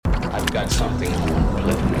I've got something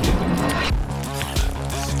completely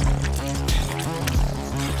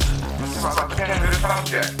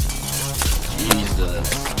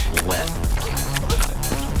Jesus wet.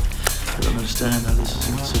 I don't understand how this is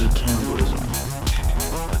considered cannibalism.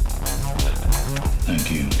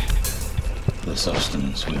 Thank you for the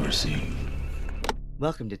sustenance we receive.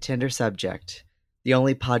 Welcome to Tender Subject, the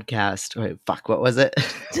only podcast. Wait, fuck, what was it?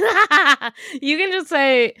 You can just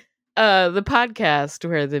say the podcast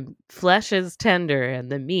where the flesh is tender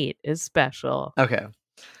and the meat is special. Okay.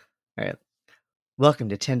 All right. Welcome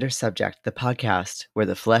to Tender Subject, the podcast where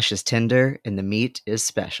the flesh is tender and the meat is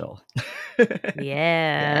special.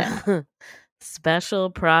 Yeah. Special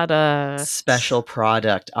product. Special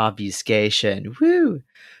product obfuscation. Woo!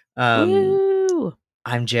 Woo!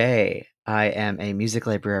 I'm Jay. I am a music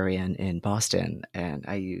librarian in Boston, and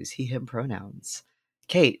I use he, him pronouns.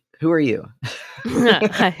 Kate, who are you?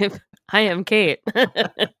 I am Kate.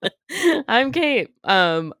 I'm Kate.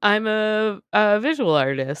 I'm a visual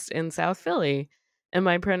artist in South Philly, and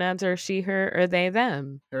my pronouns are she, her, or they,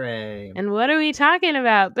 them. Hooray. And what are we talking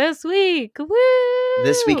about this week? Woo!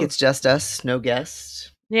 This week it's just us, no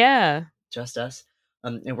guests, Yeah. just us.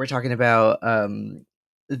 And we're talking about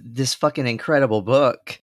this fucking incredible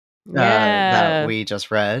book that we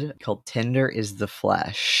just read called Tender is the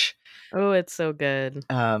Flesh. Oh, it's so good.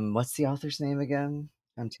 What's the author's name again?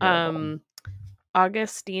 I'm terrible.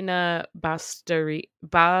 Augustina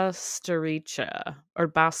Bastarrica or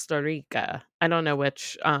Bastarica. I don't know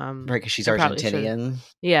which. Right, because she's I probably should- Argentinian.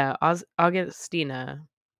 Yeah, Augustina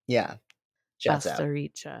Yeah. Shouts out.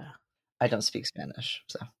 Bastarrica. I don't speak Spanish,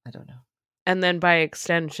 so I don't know. And then by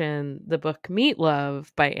extension, the book Meat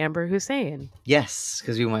Love by Amber Hussein. Yes,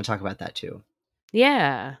 because we want to talk about that too.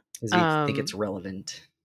 Yeah, Because we think it's relevant.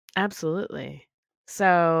 absolutely.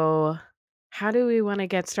 So how do we want to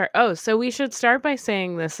get started? Oh, so we should start by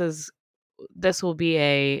saying this will be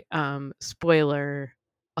a spoiler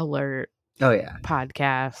alert Oh, yeah.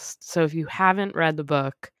 podcast. So if you haven't read the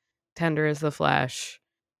book Tender is the Flesh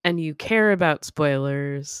and you care about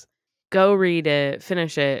spoilers, go read it,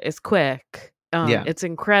 finish it. It's quick. Yeah. It's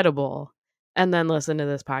incredible. And then listen to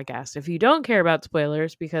this podcast. If you don't care about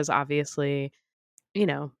spoilers, because obviously,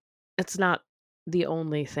 it's not the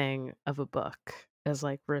only thing of a book as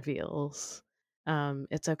like reveals.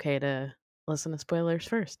 It's okay to listen to spoilers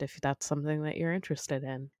first if that's something that you're interested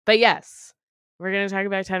in. But yes, we're going to talk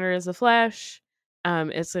about Tender is the Flesh.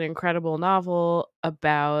 It's an incredible novel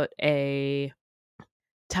about a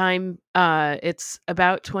time. It's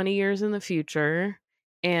about 20 years in the future,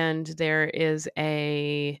 and there is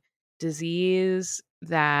a disease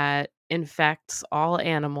that infects all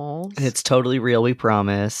animals. And it's totally real, we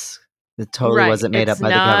promise. It totally wasn't made up by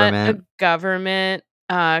the government. A government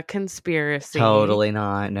conspiracy. Totally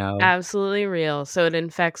not, no. Absolutely real. So it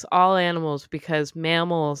infects all animals because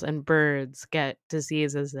mammals and birds get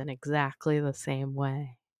diseases in exactly the same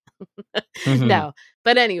way. Mhm. No,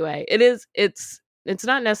 but anyway, it's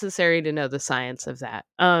not necessary to know the science of that.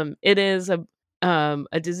 It is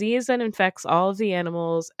a disease that infects all of the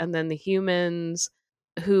animals, and then the humans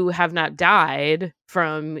who have not died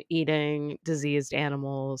from eating diseased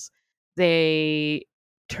animals, they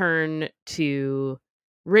turn to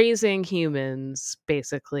raising humans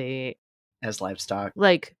basically As livestock.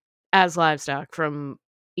 like as livestock from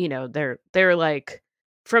they're like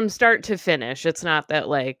from start to finish. It's not that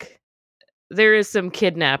like there is some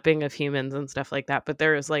kidnapping of humans and stuff like that, but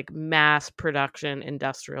there is like mass production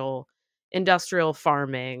industrial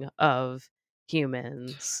farming of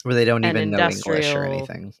humans Where they don't and even know English or industrial-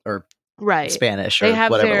 anything. Or right. Spanish or They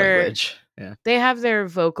have whatever their- language. Yeah. They have their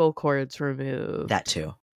vocal cords removed. That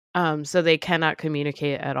too. So they cannot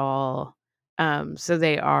communicate at all. So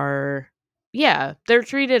they are, they're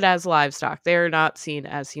treated as livestock. They're not seen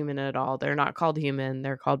as human at all. They're not called human.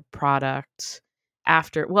 They're called product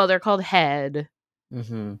they're called head.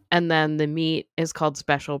 Mm-hmm. And then the meat is called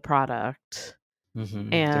special product.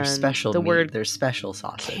 Mm-hmm. And There's special the meat. word There's special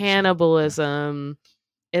sausage. Cannibalism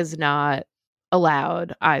is not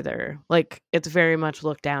allowed either. Like it's very much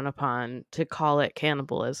looked down upon to call it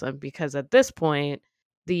cannibalism because at this point,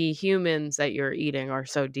 the humans that you're eating are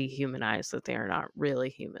so dehumanized that they are not really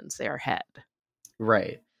humans. They are head.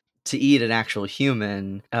 Right. To eat an actual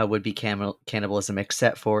human would be cannibalism,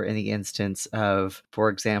 except for in the instance of, for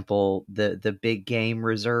example, the big game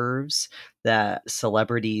reserves that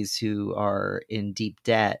celebrities who are in deep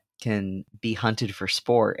debt can be hunted for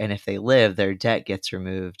sport. And if they live, their debt gets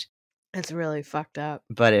removed. It's really fucked up.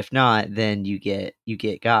 But if not, then you get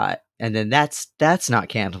got. And then that's not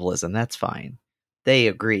cannibalism. That's fine. They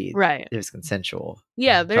agreed. Right. It was consensual.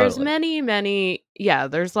 Yeah, there's Totally. many,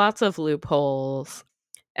 there's lots of loopholes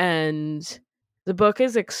And the book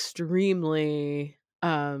is extremely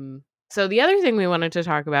so the other thing we wanted to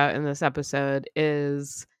talk about in this episode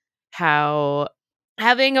is how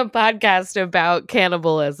having a podcast about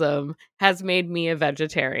cannibalism has made me a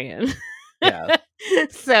vegetarian. Yeah.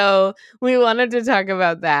 So we wanted to talk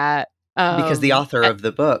about that. Because the author of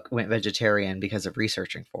the book went vegetarian because of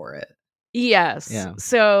researching for it. Yes. Yeah.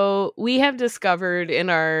 So we have discovered in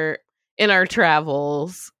our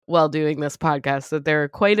travels while doing this podcast that there are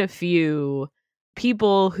quite a few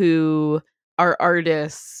people who are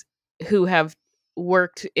artists who have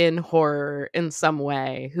worked in horror in some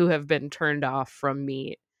way who have been turned off from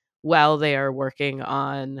meat while they are working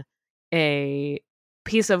on a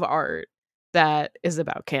piece of art that is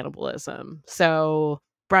about cannibalism. So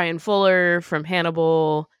Brian Fuller from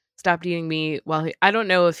Hannibal stopped eating meat I don't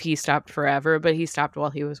know if he stopped forever, but he stopped while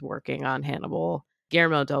he was working on Hannibal.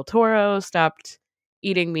 Guillermo del Toro stopped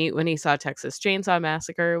eating meat when he saw Texas Chainsaw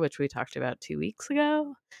Massacre, which we talked about 2 weeks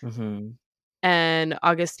ago. Mm-hmm. And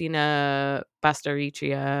Augustina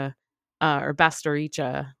Bastariccia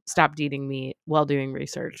stopped eating meat while doing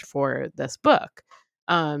research for this book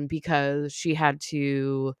because she had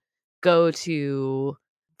to go to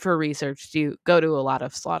a lot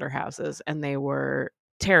of slaughterhouses, and they were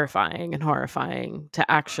terrifying and horrifying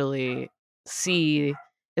to actually see.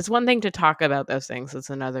 It's one thing to talk about those things,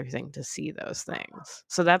 it's another thing to see those things.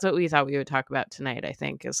 So that's what we thought we would talk about tonight, I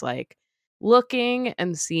think, is like looking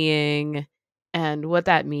and seeing and what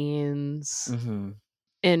that means Mm-hmm.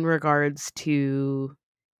 in regards to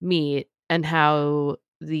meat, and how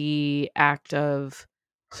the act of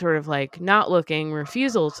sort of like not looking,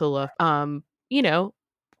 refusal to look,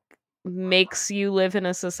 makes you live in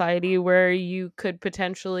a society where you could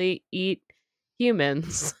potentially eat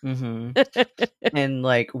humans. Mm-hmm. And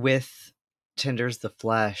like with Tenders the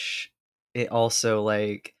Flesh, it also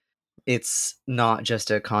like it's not just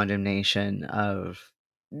a condemnation of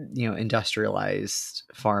industrialized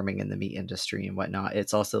farming in the meat industry and whatnot.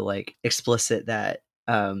 It's also like explicit that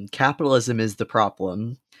capitalism is the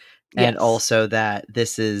problem, and Yes. also that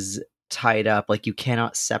this is tied up, like you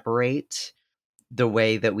cannot separate the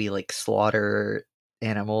way that we like slaughter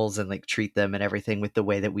animals and like treat them and everything with the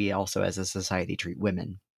way that we also as a society treat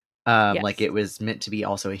women. Yes. Like it was meant to be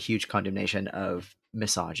also a huge condemnation of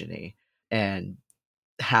misogyny and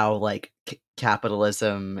how like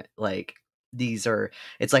capitalism, like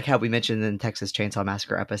it's like how we mentioned in the Texas Chainsaw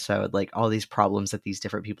Massacre episode, like all these problems that these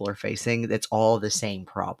different people are facing, that's all the same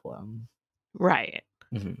problem. Right.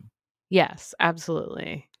 Mm-hmm. Yes,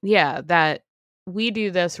 absolutely. Yeah, that we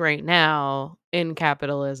do this right now in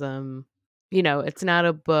capitalism. It's not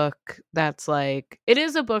a book that's like, it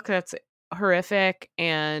is a book that's horrific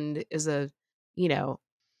and is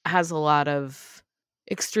has a lot of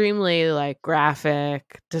extremely like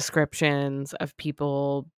graphic descriptions of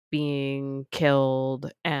people being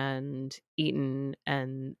killed and eaten,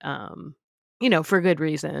 and for good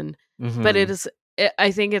reason. But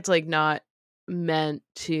I think it's like not meant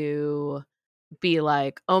to be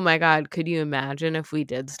like, oh my god, could you imagine if we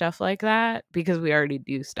did stuff like that? Because we already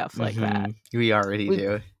do stuff like that. We already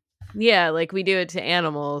do. Yeah, like we do it to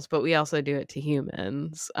animals, but we also do it to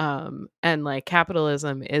humans. And like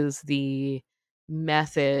capitalism is the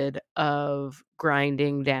method of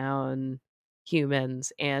grinding down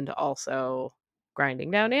humans and also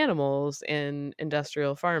grinding down animals in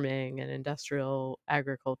industrial farming and industrial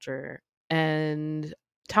agriculture. And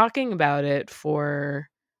talking about it for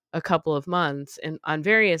a couple of months and on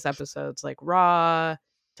various episodes like Raw,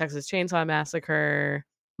 Texas Chainsaw Massacre,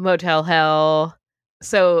 Motel Hell.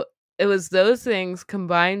 So it was those things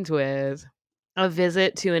combined with a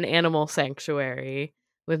visit to an animal sanctuary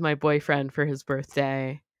with my boyfriend for his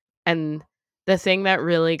birthday. And the thing that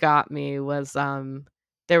really got me was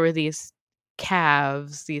there were these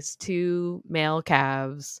calves, these 2 male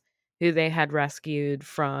calves who they had rescued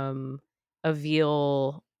from a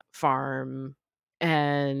veal farm,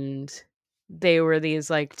 and they were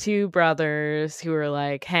these like 2 brothers who were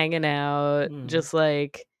like hanging out, just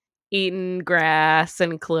like eating grass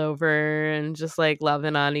and clover and just like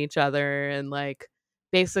loving on each other. And like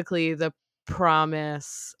basically the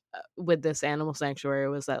promise with this animal sanctuary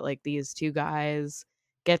was that like these 2 guys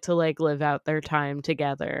get to like live out their time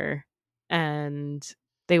together and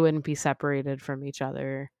they wouldn't be separated from each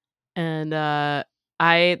other. And that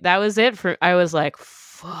was it for I was like,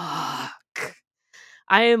 fuck.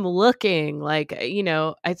 I am looking like,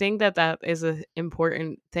 I think that is an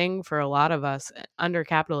important thing for a lot of us under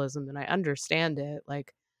capitalism, and I understand it.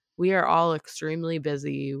 Like, we are all extremely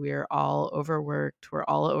busy. We are all overworked. We're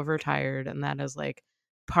all overtired. And that is like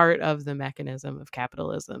part of the mechanism of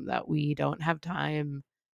capitalism, that we don't have time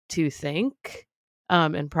to think.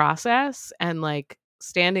 and process. And like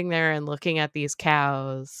standing there and looking at these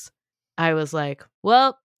cows, I was like,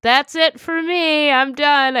 well, that's it for me. I'm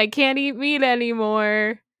done. I can't eat meat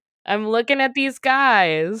anymore. I'm looking at these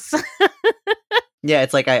guys. Yeah,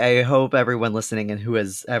 it's like I hope everyone listening and who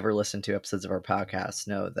has ever listened to episodes of our podcast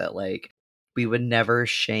know that like we would never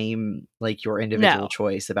shame like your individual No.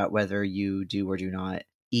 choice about whether you do or do not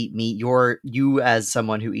eat meat. You as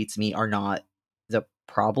someone who eats meat are not the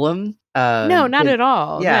problem. No, not at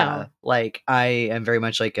all. Yeah, No. like I am very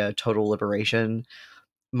much like a total liberation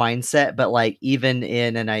mindset, but like even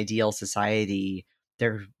in an ideal society,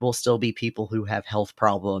 there will still be people who have health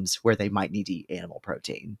problems where they might need to eat animal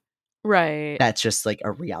protein. Right. That's just like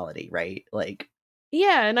a reality, right? Like,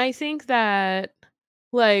 yeah, and I think that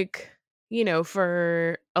like, you know,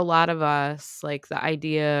 for a lot of us, like the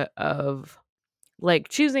idea of like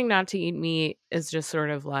choosing not to eat meat is just sort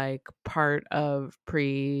of like part of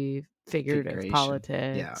prefigurative Figuration. Yeah.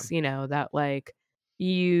 politics, you know, that like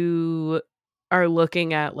you are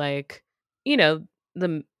looking at like, you know,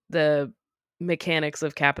 the mechanics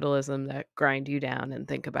of capitalism that grind you down and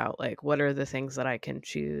think about like what are the things that I can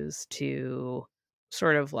choose to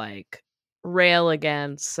sort of like rail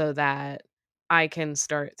against so that I can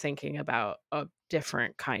start thinking about a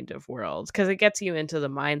different kind of world, because it gets you into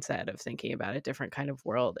the mindset of thinking about a different kind of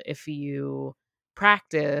world if you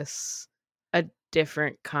practice a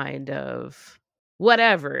different kind of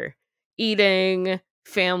whatever eating,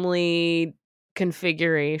 family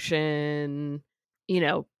configuration, you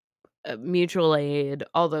know, mutual aid,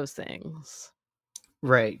 all those things.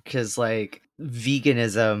 Right, because like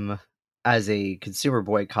veganism as a consumer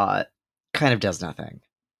boycott kind of does nothing,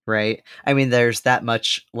 right? I mean, there's that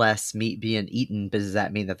much less meat being eaten, but does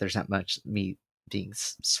that mean that there's not much meat being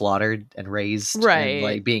slaughtered and raised and Right.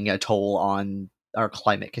 like being a toll on our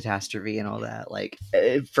climate catastrophe and all that? Like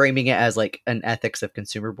framing it as like an ethics of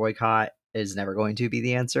consumer boycott is never going to be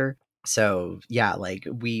the answer. So yeah, like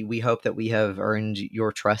we hope that we have earned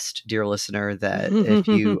your trust, dear listener, that if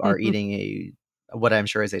you are eating what I'm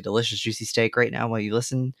sure is a delicious juicy steak right now while you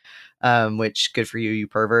listen, which good for you, you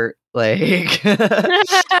pervert. Like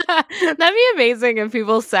That'd be amazing if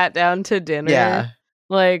people sat down to dinner, yeah.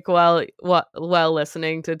 like while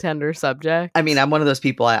listening to Tender Subjects. I mean, I'm one of those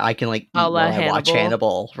people I can like eat A la while I watch Hannibal.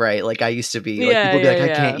 Hannibal, right? Like I used to be like Yeah, people would be like,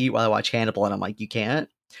 yeah, I can't yeah. eat while I watch Hannibal, and I'm like, you can't.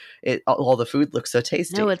 All the food looks so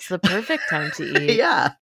tasty. No, it's the perfect time to eat.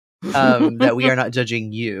 Yeah. That we are not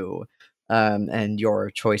judging you and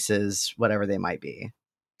your choices, whatever they might be.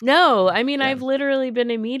 No, I mean, Yeah. I've literally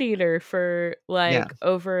been a meat eater for like Yeah.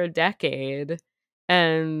 over a decade,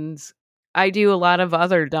 and I do a lot of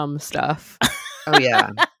other dumb stuff. Oh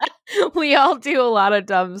yeah. We all do a lot of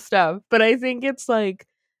dumb stuff, but I think it's like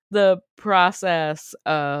the process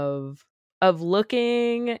of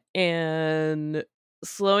looking and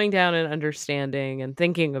slowing down and understanding and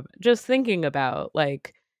thinking about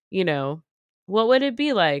like, you know, what would it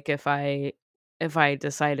be like if I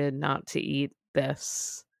decided not to eat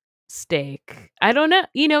this steak? I don't know.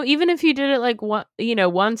 You know, even if you did it like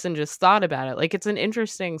once and just thought about it, like it's an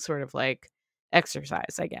interesting sort of like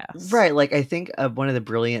exercise, I guess. Right, like I think one of the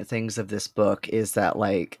brilliant things of this book is that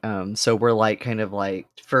like so we're like kind of like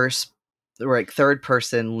we're like third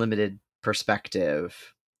person limited perspective.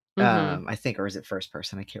 I think, or is it first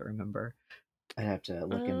person? I can't remember. I'd have to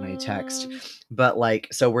look in my text. But like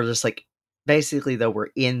so we're just like basically though we're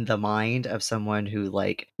in the mind of someone who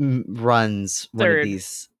like runs one of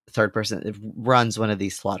these runs one of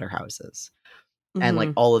these slaughterhouses. And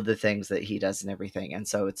like all of the things that he does and everything. And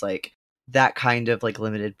so it's like that kind of like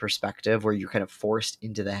limited perspective where you're kind of forced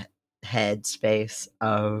into the head space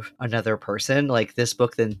of another person. Like this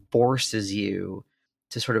book then forces you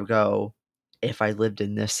to sort of go, if I lived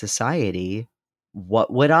in this society,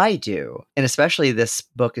 what would I do? And especially this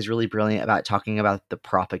book is really brilliant about talking about the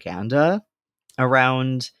propaganda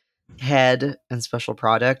around head and special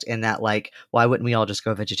product, and that like, why wouldn't we all just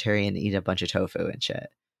go vegetarian and eat a bunch of tofu and shit?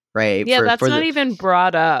 Right. Yeah, that's not even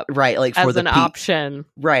brought up. Right. Like for as an option.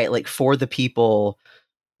 Right. Like for the people,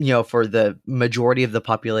 you know, for the majority of the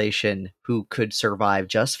population who could survive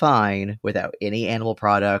just fine without any animal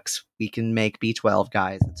products, we can make B12,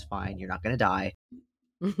 guys. It's fine. You're not going to die.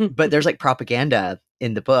 But there's like propaganda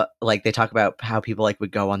in the book. Like they talk about how people like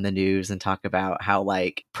would go on the news and talk about how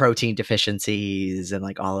like protein deficiencies and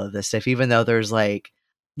like all of this stuff, even though there's like,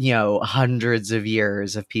 you know, hundreds of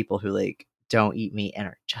years of people who like don't eat meat and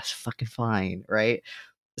are just fucking fine, right?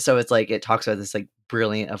 So it's like it talks about this like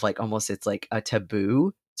brilliant of like almost it's like a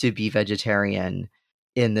taboo to be vegetarian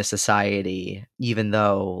in the society, even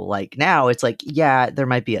though like now it's like, yeah, there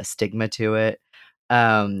might be a stigma to it,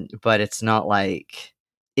 but it's not like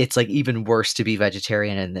it's like even worse to be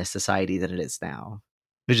vegetarian in this society than it is now,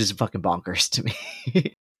 which is fucking bonkers to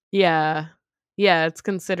me. Yeah. Yeah, it's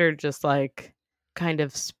considered just like kind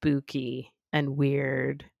of spooky and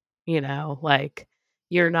weird, like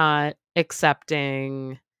you're not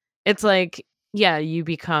accepting. It's like, yeah, you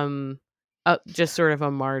become just sort of a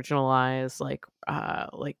marginalized, like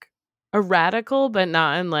a radical, but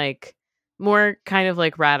not in like more kind of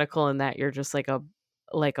like radical in that you're just like a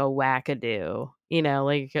wackadoo,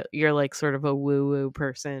 like you're like sort of a woo woo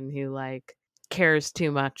person who like cares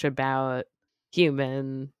too much about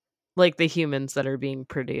human like the humans that are being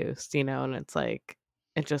produced, and it's like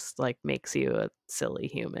it just like makes you a silly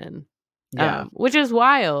human. Yeah. Which is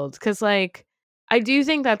wild because like I do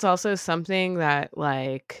think that's also something that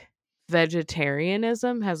like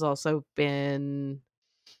vegetarianism has also been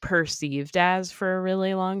perceived as for a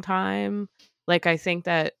really long time. Like I think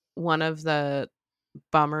that one of the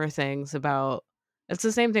bummer things about it's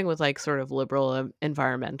the same thing with like sort of liberal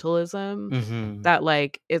environmentalism, Mm-hmm. that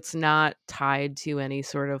like it's not tied to any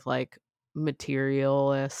sort of like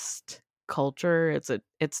materialist culture.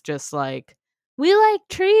 It's just like we like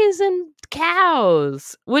trees and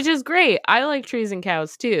cows, which is great. I like trees and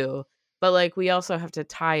cows too, but like we also have to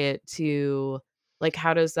tie it to like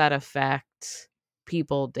how does that affect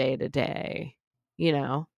people day to day, and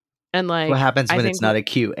What like happens I when it's think not a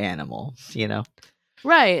cute animal, you know?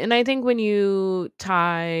 right, and I think when you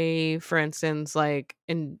tie, for instance, like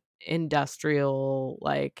industrial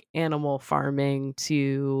like animal farming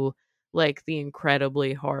to like the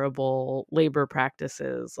incredibly horrible labor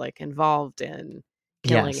practices like involved in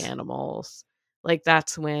killing Yes. animals, like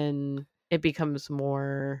that's when it becomes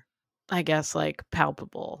more, I guess, like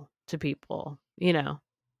palpable to people,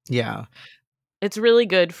 Yeah. It's really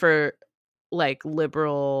good for like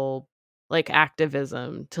liberal like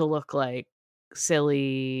activism to look like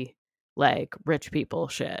silly like rich people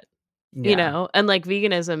shit, Yeah. and like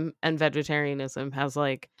veganism and vegetarianism has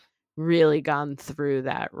like really gone through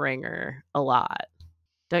that ringer a lot,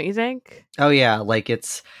 don't you think? Oh yeah, like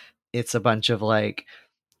it's a bunch of like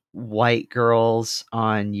white girls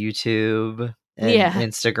on YouTube and Yeah.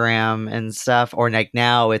 Instagram and stuff, or like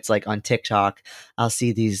now it's like on TikTok I'll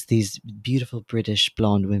see these beautiful British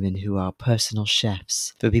blonde women who are personal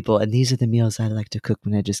chefs for people, and these are the meals I like to cook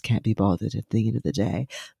when I just can't be bothered at the end of the day.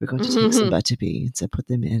 We're going to take some butter beans and put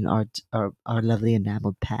them in our lovely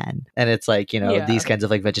enameled pan, and it's like, Yeah. these kinds of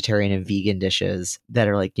like vegetarian and vegan dishes that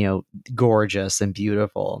are like, gorgeous and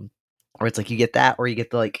beautiful. Or it's like you get that, or you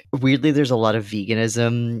get the like, weirdly, there's a lot of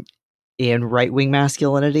veganism in right wing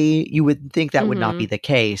masculinity. You would think that would not be the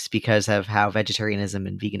case because of how vegetarianism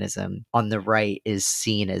and veganism on the right is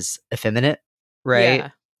seen as effeminate,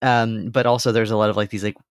 right? Yeah. But also there's a lot of like these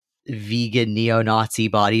like vegan neo-Nazi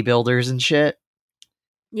bodybuilders and shit.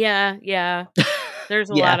 Yeah.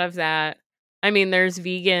 There's a Yeah. lot of that. I mean, there's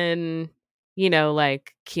vegan,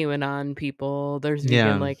 like QAnon people. There's vegan,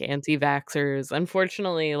 Yeah. like anti-vaxxers.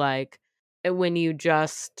 Unfortunately, like when you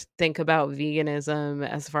just think about veganism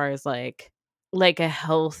as far as like a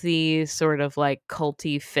healthy sort of like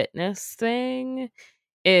culty fitness thing,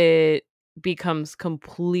 it becomes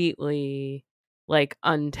completely like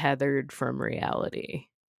untethered from reality.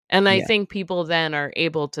 And I Yeah. think people then are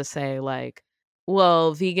able to say like,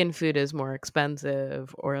 well, vegan food is more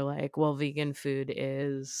expensive, or like, well, vegan food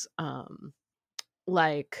is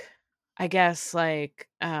like, I guess like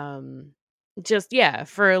just yeah,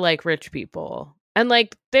 for like rich people. And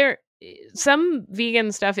like some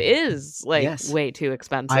vegan stuff is like Yes. way too I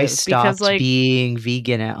expensive because stopped like being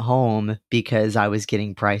vegan at home because I was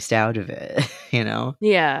getting priced out of it,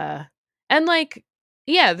 yeah. And like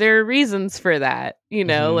yeah, there are reasons for that,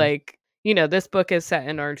 Mhm. like this book is set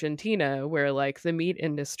in Argentina where like the meat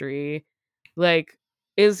industry like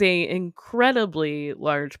is a incredibly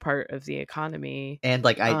large part of the economy, And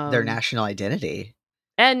like their um national identity.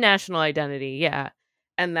 and national identity, yeah.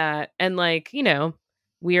 And like,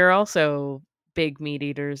 we are also big meat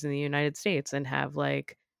eaters in the United States and have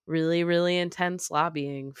like really, really intense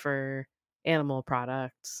lobbying for animal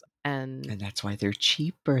products. And And that's why they're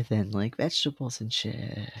cheaper than like vegetables and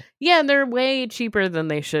shit. yeah, and they're way cheaper than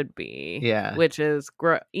they should be, Yeah. which is,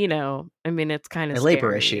 I mean, it's kind of A labor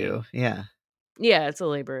scary. issue. Yeah. Yeah, it's a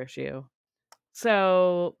labor issue.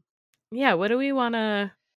 So, yeah, what do we want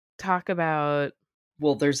to talk about?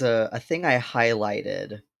 Well, there's a thing I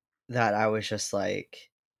highlighted that I was just like,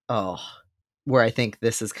 oh, where I think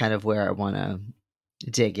this is kind of where I want to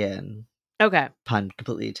dig in. Okay, Pun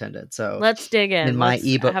completely intended. So let's dig in. in my Let's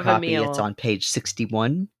ebook have a copy, it's meal. on page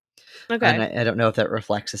 61. Okay. And I don't know if that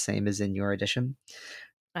reflects the same as in your edition.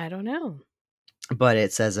 I don't know. But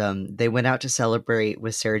it says they went out to celebrate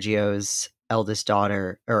with Sergio's eldest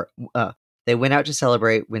daughter, or they went out to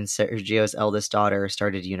celebrate when Sergio's eldest daughter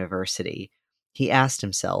started university. He asked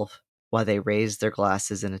himself, while they raised their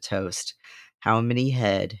glasses in a toast, how many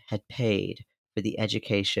head had paid for the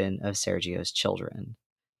education of Sergio's children.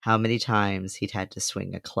 How many times he'd had to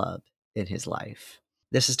swing a club in his life.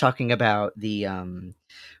 This is talking about the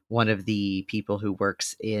one of the people who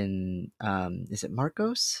works in is it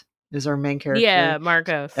Marcos? Is our main character? Yeah,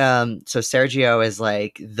 Marcos. So Sergio is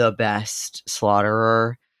like the best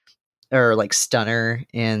slaughterer or like stunner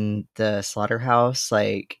in the slaughterhouse.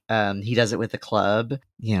 Like he does it with the club,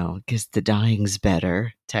 you know, because the dying's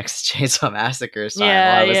better. Texas Chainsaw Massacre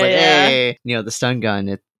style. I was like, hey, you know, the stun gun,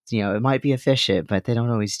 it, you know, it might be efficient, but they don't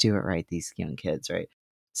always do it right, these young kids, right?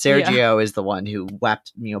 Sergio is the one who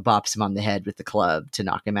bops him on the head with the club to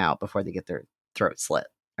knock him out before they get their throat slit,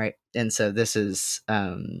 right? And so this is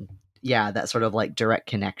that sort of like direct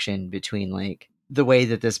connection between like the way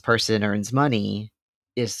that this person earns money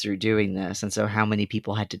is through doing this. And so how many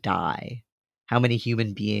people had to die? How many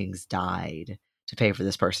human beings died to pay for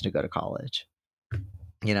this person to go to college?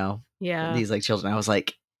 You know? Yeah. These like children. I was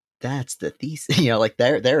like, that's the thesis. You know, like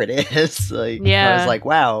there it is. Like yeah. I was like,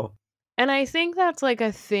 wow. And I think that's like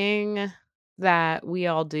a thing that we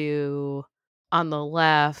all do on the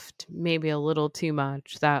left, maybe a little too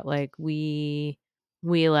much, that like we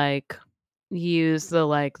like use the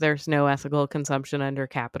like there's no ethical consumption under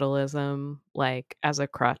capitalism like as a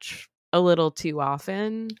crutch a little too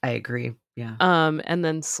often. I agree. Yeah. And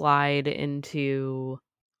then slide into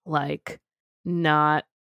like not,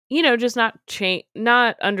 you know, just not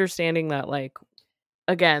understanding that like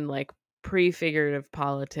again, like prefigurative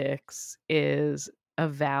politics is a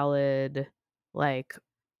valid like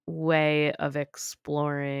way of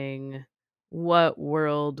exploring what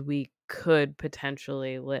world we could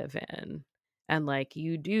potentially live in. And like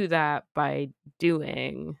you do that by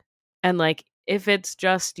doing, and like if it's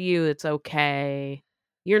just you, it's okay.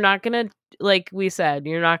 You're not gonna, like we said,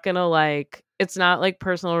 you're not gonna like, it's not like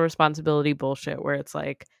personal responsibility bullshit where it's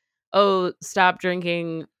like, oh, stop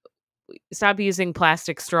using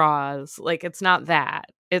plastic straws. Like it's not that.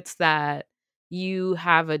 It's that you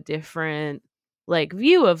have a different like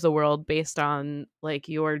view of the world based on like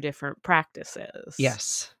your different practices.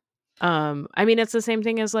 Yes. I mean, it's the same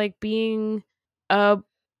thing as like being a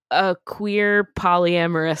queer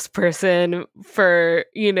polyamorous person for,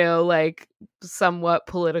 you know, like somewhat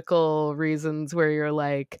political reasons where you're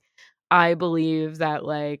like, I believe that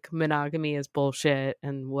like monogamy is bullshit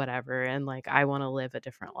and whatever, and like I want to live a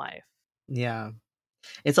different life. Yeah.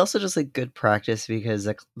 It's also just like good practice because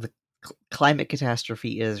the climate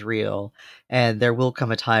catastrophe is real, and there will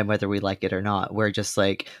come a time, whether we like it or not, where just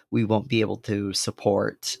like we won't be able to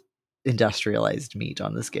support industrialized meat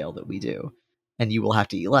on the scale that we do, and you will have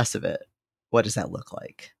to eat less of it. What does that look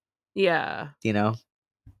like? Yeah. You know?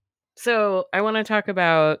 So I want to talk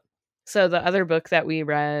about, so the other book that we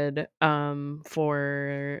read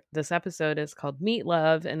for this episode is called Meat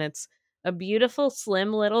Love, and it's a beautiful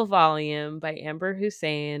slim little volume by Amber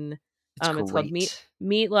Hussein. It's called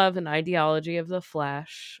Meat Love, an Ideology of the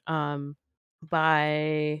Flesh,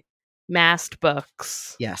 by Mast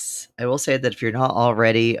Books. Yes. I will say that if you're not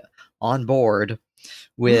already on board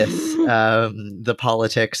with the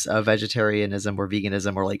politics of vegetarianism or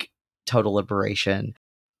veganism or like total liberation,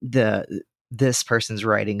 this person's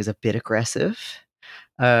writing is a bit aggressive.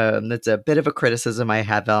 That's a bit of a criticism I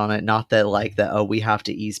have on it. Not that like that, oh, we have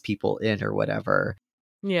to ease people in or whatever.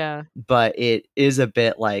 Yeah. But it is a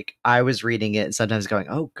bit like I was reading it and sometimes going,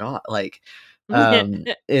 oh God, like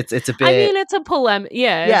it's a bit, I mean, it's a polemic.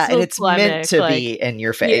 Yeah. And it's polemic, meant to like, be in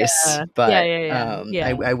your face. Yeah, but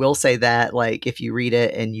yeah. I will say that like if you read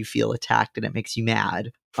it and you feel attacked and it makes you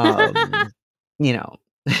mad, you know,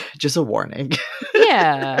 just a warning.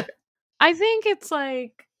 Yeah. I think it's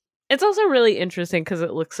like, it's also really interesting because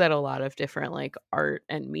it looks at a lot of different like art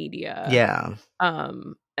and media. Yeah.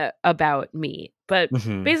 About meat. But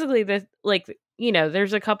basically the like, you know,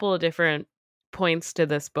 there's a couple of different points to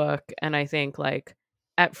this book, and I think like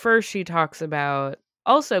at first she talks about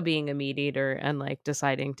also being a meat eater and like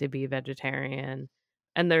deciding to be vegetarian.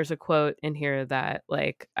 And there's a quote in here that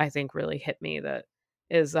like I think really hit me, that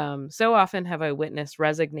is so often have I witnessed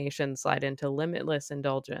resignation slide into limitless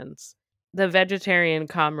indulgence. The vegetarian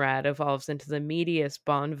comrade evolves into the meatiest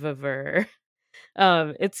bon viveur.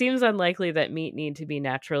 It seems unlikely that meat need to be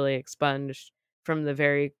naturally expunged from the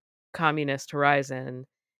very communist horizon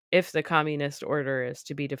if the communist order is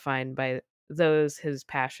to be defined by those whose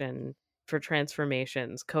passion for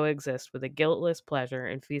transformations coexist with a guiltless pleasure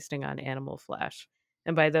in feasting on animal flesh,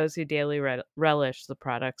 and by those who daily relish the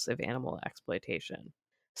products of animal exploitation.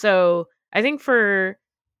 So I think for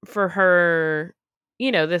for her,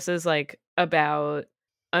 this is like about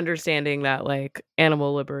understanding that like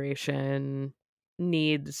animal liberation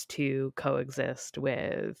needs to coexist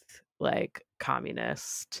with like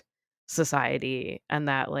communist society, and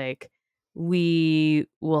that like we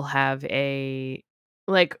will have a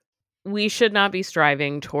like we should not be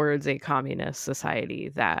striving towards a communist society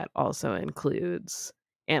that also includes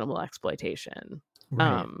animal exploitation. Right.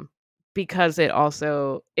 um because it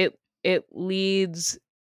leads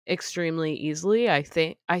extremely easily, I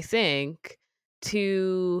think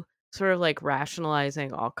to sort of like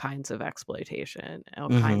rationalizing all kinds of exploitation, all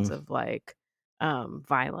kinds Hmm. of like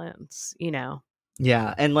violence.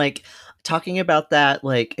 Yeah, and like talking about that,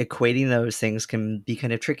 like equating those things can be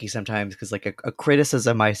kind of tricky sometimes because like a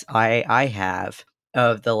criticism I have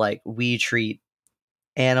of the like we treat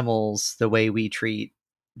animals the way we treat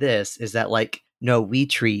this is that like no, we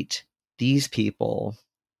treat these people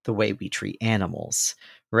the way we treat animals,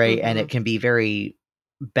 right? And Mm-hmm. it can be very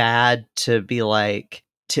bad to be like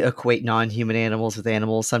to equate non-human animals with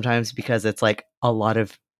animals sometimes because it's like a lot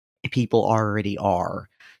of people already are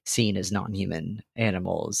seen as non-human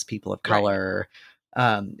animals, people of Right. color,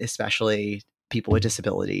 especially people with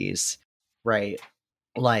disabilities, right?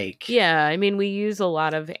 Like, Yeah, I mean, we use a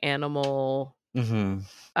lot of animal mhm,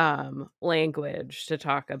 language to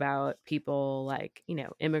talk about people like,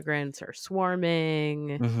 immigrants are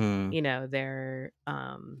swarming, mhm, they're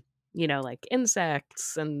like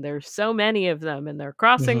insects, and there's so many of them, and they're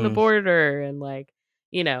crossing the mhm. border, and like,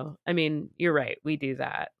 I mean, you're right, we do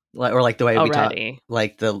that Or like the way we talk, already.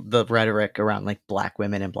 like the rhetoric around like black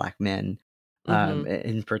women and black men, Mhm.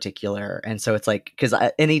 in particular. And so it's like because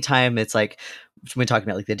anytime it's like when talking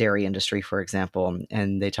about like the dairy industry, for example,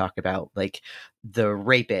 and they talk about like the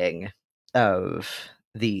raping of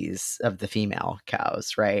the female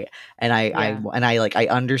cows, right? And Yeah. I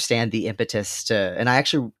understand the impetus to, and I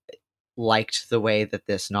actually liked the way that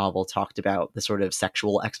this novel talked about the sort of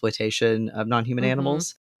sexual exploitation of non-human Mhm.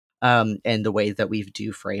 animals, and the way that we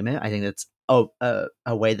do frame it. I think that's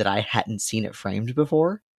a way that I hadn't seen it framed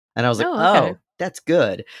before, and I was like, Oh, okay. oh, that's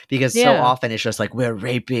good because so Yeah. often it's just like we're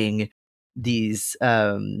raping these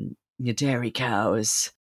dairy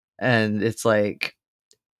cows, and it's like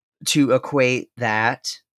to equate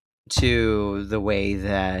that to the way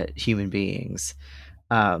that human beings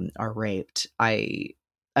are raped.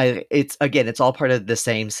 It's again, it's all part of the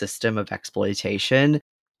same system of exploitation,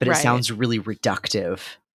 but it Right. sounds really reductive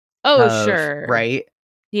Oh, of sure. right.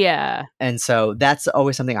 Yeah. And so that's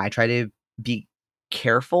always something I try to be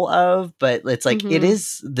careful of, but it's like it Mhm.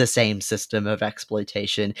 is the same system of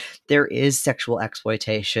exploitation. There is sexual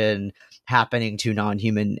exploitation happening to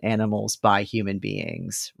non-human animals by human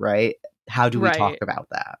beings, right? How do we talk Right. about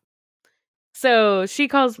that? So she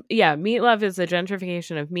calls, meat love is a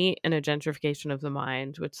gentrification of meat and a gentrification of the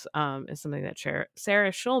mind, which is something that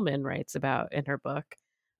Sarah Schulman writes about in her book.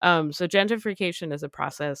 So gentrification is a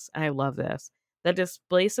process, and I love this, that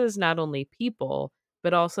displaces not only people,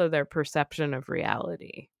 but also their perception of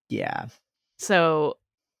reality. Yeah. So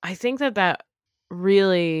I think that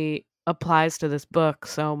really applies to this book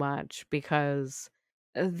so much because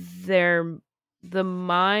they're the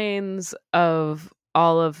minds of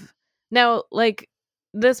all of now, like,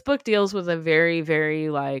 this book deals with a very, very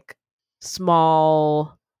like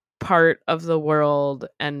small part of the world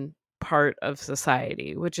and part of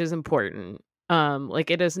society, which is important.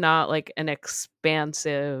 Like, it is not like an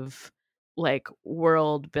expansive like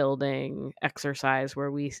world building exercise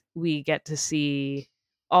where we get to see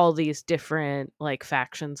all these different like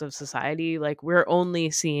factions of society. Like, we're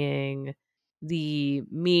only seeing the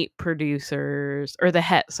meat producers, or the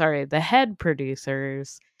head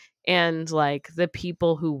producers, and like the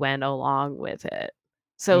people who went along with it.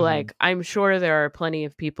 So Hmm. like, I'm sure there are plenty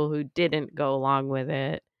of people who didn't go along with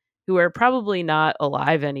it, who are probably not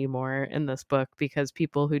alive anymore in this book, because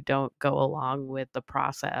people who don't go along with the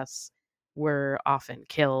process were often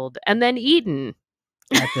killed and then eaten.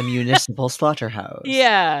 At the municipal slaughterhouse.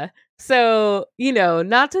 Yeah. So,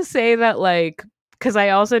 not to say that like, cuz I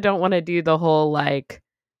also don't want to do the whole like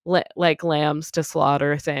like lambs to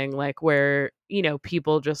slaughter thing, like where,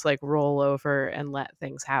 people just like roll over and let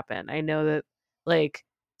things happen. I know that like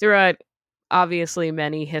throughout obviously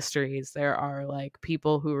many histories there are like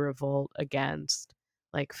people who revolt against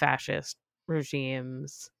like fascist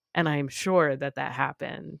regimes, and I'm sure that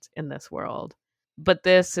happened in this world. But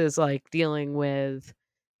this is like dealing with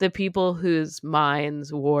the people whose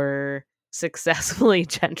minds were successfully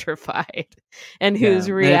gentrified, and Yeah, whose and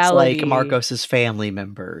it's like reality, Marcos's family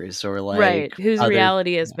members or right, like whose other.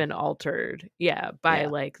 reality has Yeah, been altered, by yeah.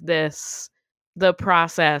 like the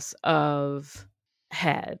process of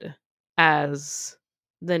head as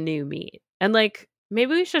the new meat. And like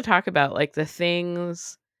maybe we should talk about like the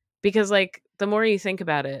things, because like the more you think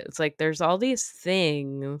about it, it's like there's all these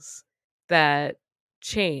things that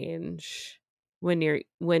change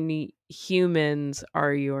when humans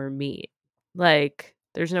are your meat. Like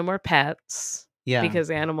there's no more pets Yeah. because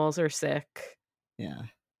animals are sick. Yeah.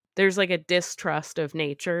 There's like a distrust of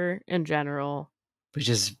nature in general. Which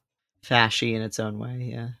is fashy in its own way.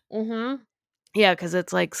 Yeah. Mm-hmm. Yeah, because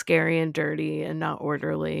it's like scary and dirty and not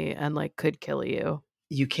orderly and like could kill you.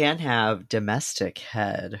 You can have domestic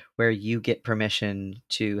head where you get permission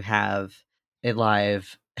to have a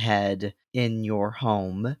live head in your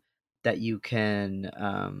home that you can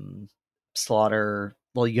slaughter.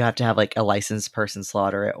 Well, you have to have like a licensed person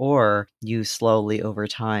slaughter it, or you slowly over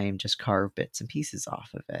time just carve bits and pieces off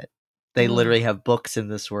of it. They literally have books in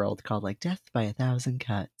this world called like Death by 1,000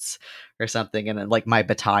 Cuts or something. And then like my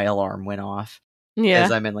Bataille alarm went off Yeah.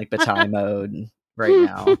 as I'm in like Bataille mode right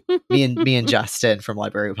now. Me and Justin from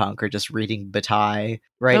Library of Punk are just reading Bataille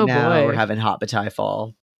right Oh, now. boy. We're having hot Bataille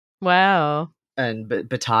fall. Wow. And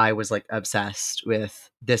Bataille was like obsessed with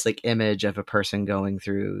this like image of a person going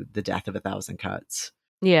through the death of 1,000 cuts.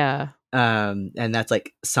 Yeah. And that's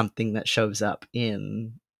like something that shows up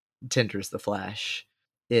in Tinders the Flesh,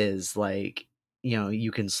 is like, you know, you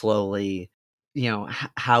can slowly, you know,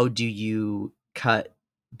 how do you cut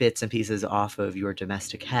bits and pieces off of your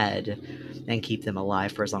domestic head and keep them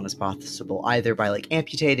alive for as long as possible, either by like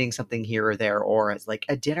amputating something here or there, or as like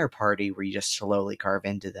a dinner party where you just slowly carve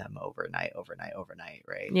into them overnight,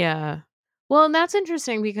 right? Yeah. Well, and that's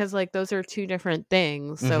interesting because like those are two different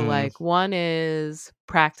things. So Mhm. like one is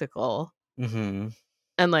practical Mm-hmm.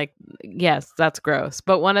 and like yes, that's gross,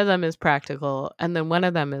 but one of them is practical and then one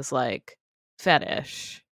of them is like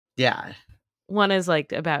fetish. Yeah. One is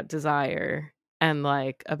like about desire and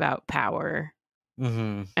like about power.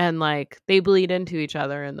 Mm-hmm. And like they bleed into each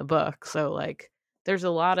other in the book. So like there's a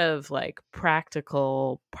lot of like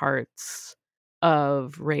practical parts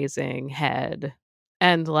of raising head.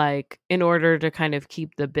 And like in order to kind of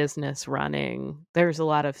keep the business running, there's a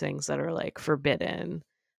lot of things that are like forbidden.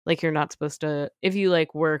 Like you're not supposed to, if you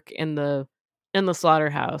like work in the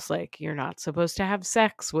slaughterhouse, like you're not supposed to have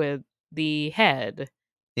sex with the head.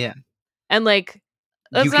 Yeah. And like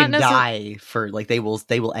that's you not can necessarily die for like they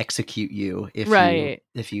will execute you if right.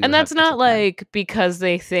 you And have that's not sex with them. like because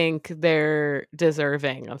they think they're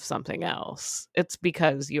deserving of something else. It's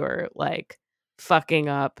because you're like fucking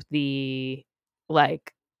up the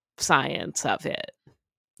like science of it.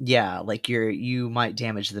 Yeah, like you might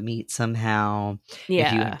damage the meat somehow. If you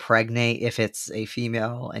Yeah. impregnate, if it's a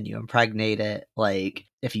female and you impregnate it, like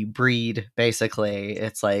if you breed, basically,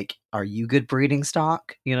 it's like, are you good breeding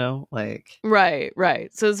stock? You know, like Right.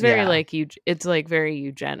 So it's very Yeah. like it's like very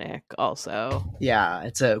eugenic also. yeah,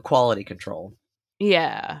 it's a quality control.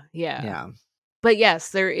 Yeah. Yeah. But yes,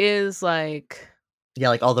 there is like Yeah,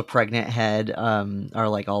 like all the pregnant head are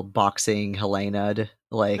like all boxing Helena'd.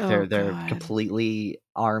 Like oh they're God. completely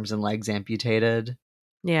arms and legs amputated.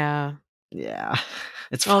 Yeah. Yeah.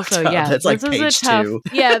 It's Also, fucked up. yeah, That's like this is a page tough. 2.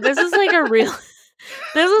 Yeah, this is like a real.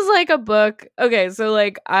 This is like a book. Okay, so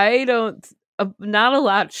like I don't. Not a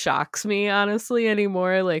lot shocks me honestly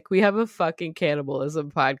anymore. Like we have a fucking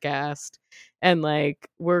cannibalism podcast, and like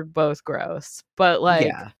we're both gross. But like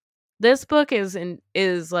Yeah. this book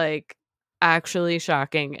is like actually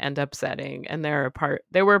shocking and upsetting, and there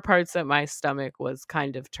were parts that my stomach was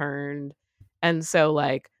kind of turned, and so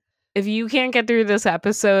like. If you can't get through this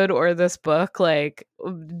episode or this book, like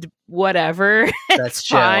whatever, That's it's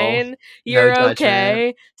chill. fine. No You're judgment.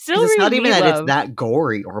 okay. Still It's read not even that it's Meatloaf. that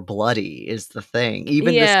gory or bloody is the thing.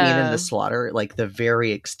 Even the scene in the slaughter, like the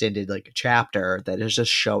very extended like chapter that is just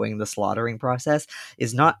showing the slaughtering process,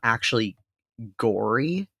 is not actually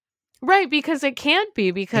gory. Right, because it can't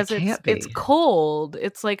be because it's can't be. cold.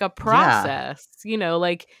 It's like a process. You know,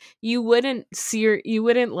 like you wouldn't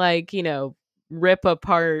like, you know, rip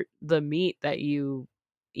apart the meat that you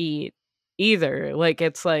eat either. Like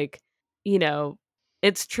it's like, you know,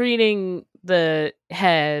 it's treating the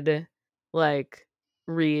head like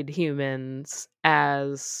read humans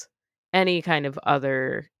as any kind of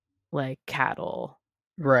other like cattle.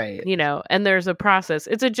 Right. You know, and there's a process.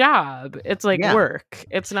 It's a job. It's like Yeah. work.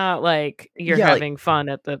 It's not like you're Yeah, like- having fun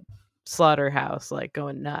at the slaughterhouse, like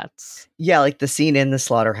going nuts. Yeah, like the scene in the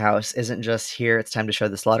slaughterhouse isn't just here, it's time to show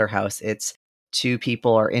the slaughterhouse. It's 2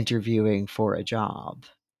 people are interviewing for a job.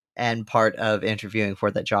 And part of interviewing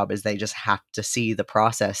for that job is they just have to see the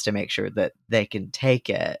process to make sure that they can take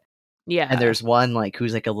it. Yeah. And there's one like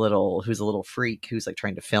who's a little freak who's like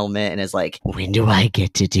trying to film it and is like, when do I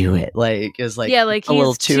get to do it? Like is like yeah, like a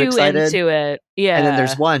little he's too excited. into it. Yeah. And then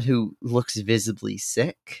there's one who looks visibly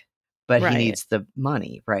sick, but he Right. needs the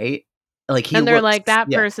money, right? Like he and they're looks, like, that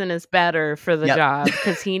yeah, person is better for the Yep. job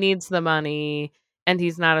because he needs the money and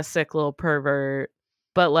he's not a sick little pervert.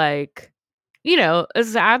 But like, you know,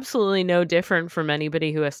 it's absolutely no different from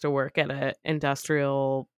anybody who has to work at an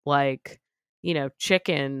industrial, like, you know,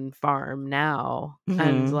 chicken farm now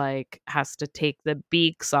and Mhm. like has to take the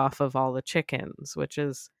beaks off of all the chickens, which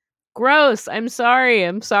is gross. I'm sorry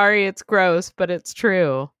it's gross, but it's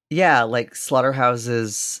true. Yeah, like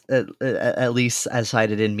slaughterhouses, at least as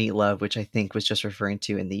cited in Meatloaf, which I think was just referring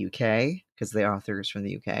to in the UK because the author is from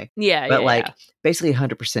the UK. Yeah, But yeah, like yeah. basically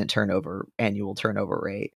 100% annual turnover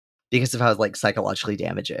rate because of how like psychologically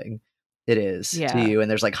damaging it is to Yeah. you.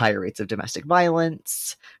 And there's like higher rates of domestic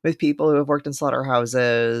violence with people who have worked in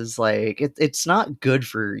slaughterhouses. Like it's not good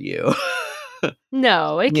for you.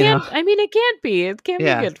 No, it You know? can't. I mean, it can't be. It can't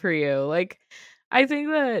Yeah. be good for you. Like, I think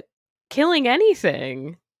that killing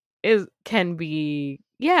anything can be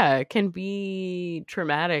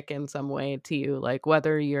traumatic in some way to you. Like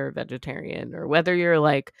whether you're a vegetarian or whether you're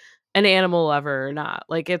like an animal lover or not.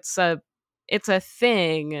 Like it's a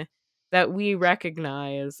thing that we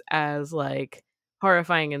recognize as like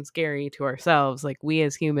horrifying and scary to ourselves. Like we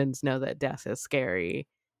as humans know that death is scary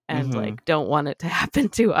and Mhm. like don't want it to happen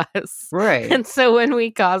to us. Right. And so when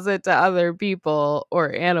we cause it to other people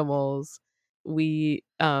or animals, we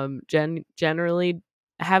generally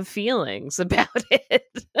have feelings about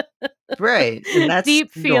it. Right. And that's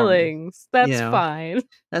deep normal, feelings. That's you know? fine.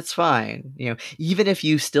 That's fine. You know, even if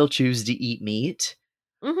you still choose to eat meat,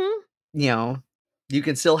 Mhm. you know, you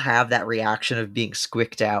can still have that reaction of being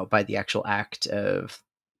squicked out by the actual act of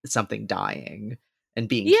something dying and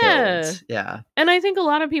being Yeah. killed. Yeah. And I think a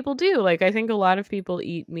lot of people do. Like I think a lot of people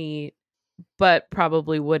eat meat but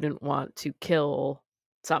probably wouldn't want to kill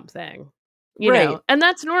something. You Right. know. And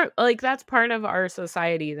that's like that's part of our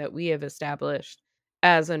society that we have established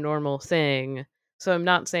as a normal thing. So I'm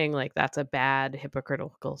not saying like that's a bad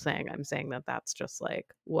hypocritical thing. I'm saying that that's just like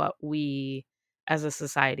what we as a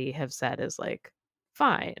society have said is like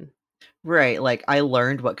fine. Right. Like I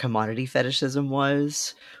learned what commodity fetishism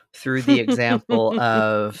was through the example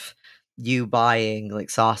of you buying like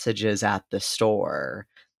sausages at the store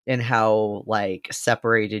and how like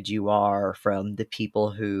separated you are from the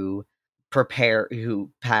people who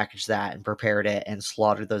packaged that and prepared it and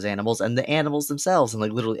slaughtered those animals and the animals themselves and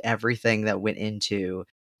like literally everything that went into.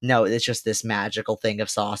 No, it's just this magical thing of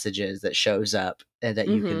sausages that shows up and that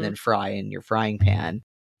you can then fry in your frying pan.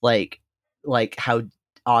 Like how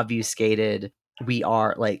obfuscated we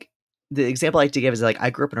are. Like the example I like to give is like I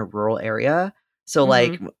grew up in a rural area, so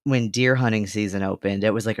like when deer hunting season opened,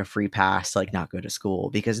 it was like a free pass to like not go to school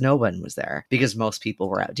because no one was there because most people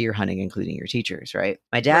were out deer hunting, including your teachers, right?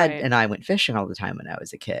 My dad Right. and I went fishing all the time when I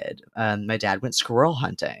was a kid. My dad went squirrel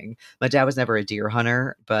hunting. My dad was never a deer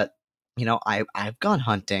hunter, but you know, I've gone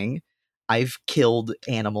hunting. I've killed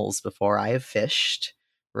animals before. I have fished,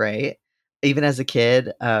 right? Even as a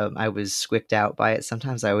kid, I was squicked out by it.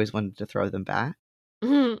 Sometimes I always wanted to throw them back.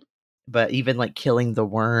 Mhm. But even like killing the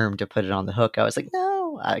worm to put it on the hook, I was like,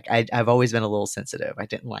 no. I've always been a little sensitive. I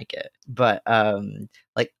didn't like it. But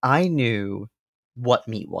like I knew what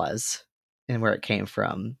meat was and where it came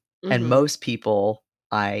from. And Mhm. most people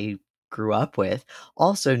I grew up with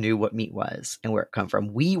also knew what meat was and where it come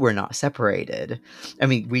from. We were not separated. I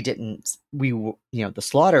mean, you know, the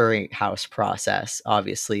slaughterhouse process,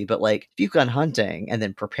 obviously, but like if you've gone hunting and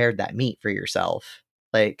then prepared that meat for yourself,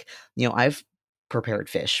 like, you know, I've prepared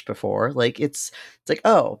fish before. Like it's like,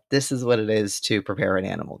 oh, this is what it is to prepare an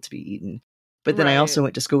animal to be eaten. But then I also Right.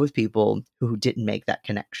 went to school with people who didn't make that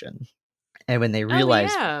connection. And when they Oh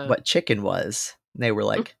realized yeah. what chicken was, they were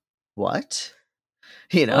like, what?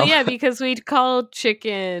 You Well, know? yeah, because we'd call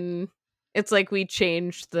chicken. It's like we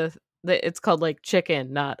changed the. It's called like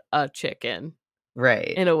chicken, not a chicken, Right.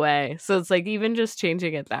 in a way. So it's like even just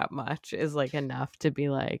changing it that much is like enough to be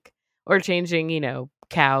like, or changing, you know,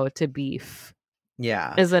 cow to beef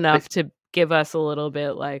Yeah. is But enough to give us a little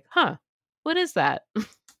bit like, huh, what is that?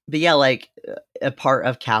 but yeah, like a part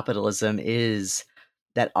of capitalism is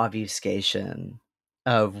that obfuscation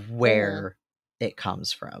of where it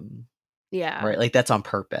comes from. Yeah. Right? Like that's on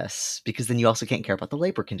purpose because then you also can't care about the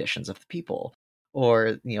labor conditions of the people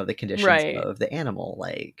or, you know, the conditions Right. of the animal.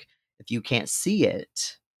 Like if you can't see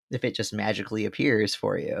it, if it just magically appears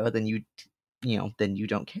for you, then you know, then you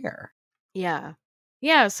don't care. Yeah.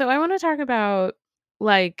 Yeah. So I want to talk about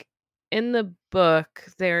like in the book,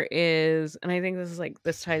 there is, and I think this is like,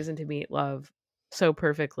 this ties into Meat Love. so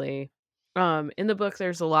perfectly. In the book,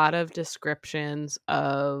 there's a lot of descriptions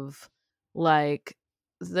of like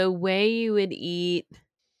the way you would eat,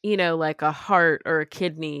 you know, like a heart or a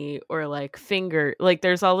kidney or like finger. Like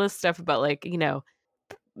there's all this stuff about like, you know,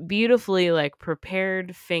 beautifully like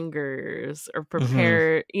prepared fingers or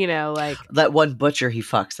prepared, you know, like That one butcher he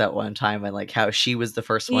fucks that one time, and like how she was the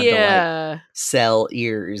first one to like yeah. sell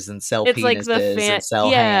ears and sell It's like the penises and sell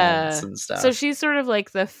hands and stuff. So she's sort of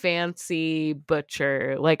like the fancy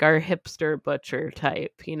butcher, like our hipster butcher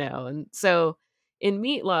type, you know. And so in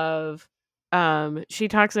Meat Love, she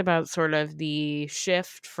talks about sort of the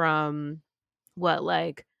shift from what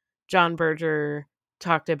like John Berger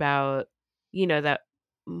talked about, you know,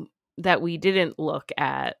 that we didn't look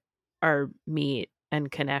at our meat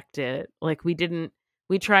and connect it. Like we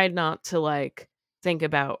tried not to like think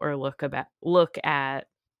about or look at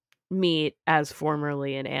meat as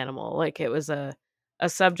formerly an animal. Like it was a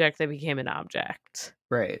subject that became an object.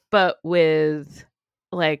 Right. But with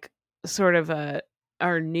like sort of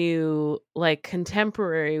our new like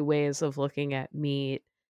contemporary ways of looking at meat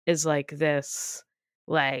is like this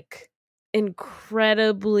like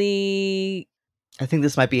incredibly I think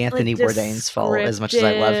this might be Anthony like Bourdain's fault, as much as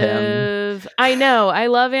I love him. descriptive. I know, I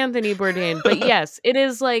love Anthony Bourdain, but yes, it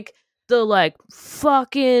is like the like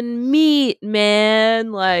fucking meat,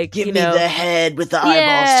 man. Like Give you me know, the head with the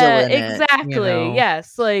eyeball still in it. exactly. You know?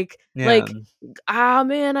 Yes, like Yeah. ah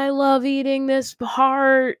man, I love eating this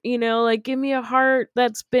heart. You know, like give me a heart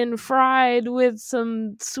that's been fried with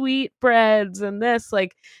some sweet breads and this.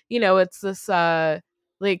 Like you know, it's this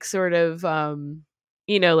like sort of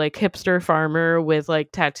you know, like hipster farmer with like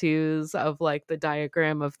tattoos of like the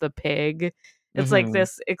diagram of the pig. It's like Mhm.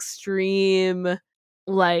 this extreme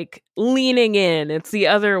like leaning in. It's the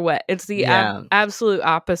other way. It's the Yeah. absolute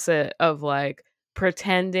opposite of like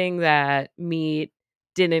pretending that meat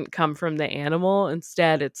didn't come from the animal.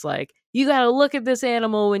 Instead, it's like you got to look at this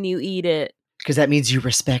animal when you eat it. Because that means you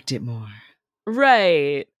respect it more.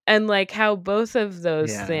 Right. And like how both of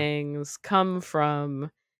those Yeah. things come from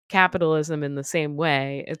capitalism in the same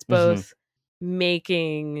way. It's Mhm. both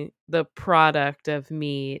making the product of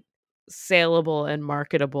meat saleable and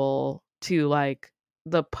marketable to like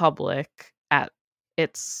the public at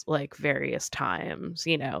its like various times,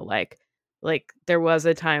 you know, like there was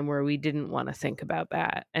a time where we didn't want to think about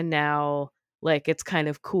that, and now like it's kind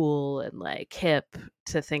of cool and like hip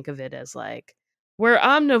to think of it as like we're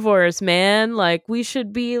omnivores, man. Like we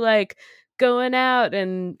should be like going out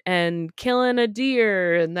and killing a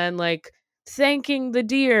deer and then like thanking the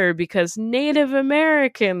deer because Native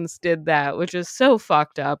Americans did that, which is so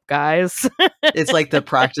fucked up, guys. It's like the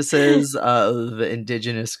practices of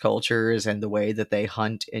indigenous cultures and the way that they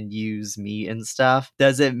hunt and use meat and stuff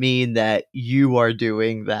doesn't mean that you are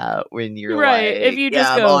doing that when you're right. like, If you just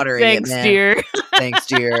yeah, I'm go, honoring thanks, it, man. deer. Thanks,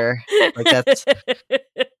 dear. Like that's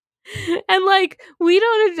And like we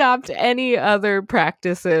don't adopt any other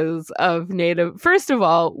practices of Native, first of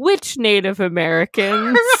all, which Native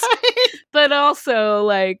Americans, but also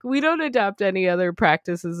like we don't adopt any other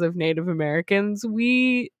practices of Native Americans.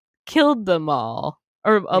 We killed them all,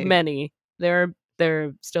 or Yeah. many. There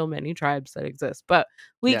are still many tribes that exist, but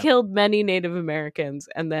we Yeah. killed many Native Americans,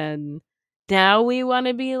 and then now we want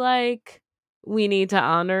to be like we need to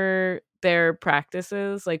honor their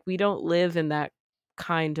practices. Like we don't live in that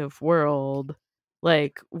kind of world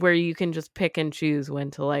like where you can just pick and choose when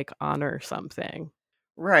to like honor something.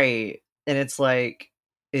 Right. And it's like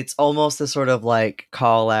it's almost a sort of like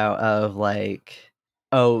call out of like,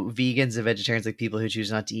 oh, vegans and vegetarians, like people who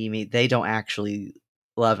choose not to eat meat, they don't actually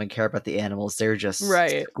love and care about the animals. They're just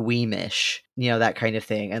Right. squeamish, you know, that kind of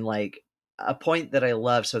thing. And like a point that I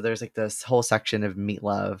love, so there's like this whole section of Meat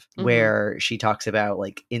Love Mhm. where she talks about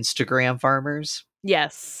like Instagram farmers.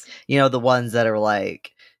 Yes. You know, the ones that are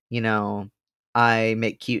like, you know, I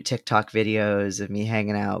make cute TikTok videos of me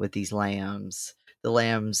hanging out with these lambs, the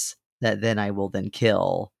lambs that then I will then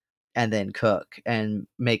kill and then cook and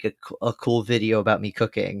make a cool video about me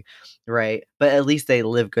cooking, right? But at least they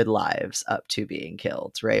live good lives up to being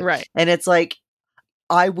killed, right? Right. And it's like,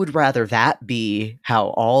 I would rather that be how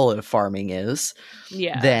all of farming is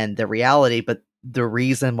Yeah. than the reality. But the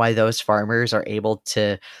reason why those farmers are able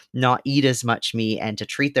to not eat as much meat and to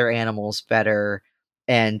treat their animals better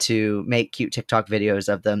and to make cute TikTok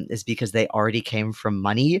videos of them is because they already came from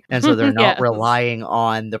money. And so they're not Yes. relying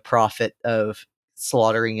on the profit of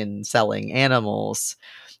slaughtering and selling animals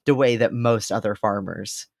the way that most other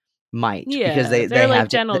farmers might. Yeah. Because they're they like have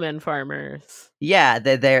gentleman farmers. yeah,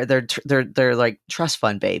 they're like trust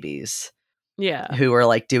fund babies. Yeah. who are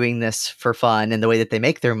like doing this for fun, and the way that they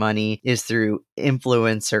make their money is through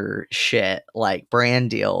influencer shit, like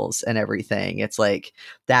brand deals and everything. It's like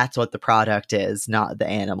that's what the product is, not the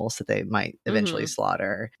animals that they might eventually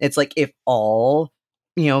slaughter. It's like if all,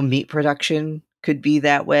 meat production could be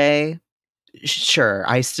that way, sure,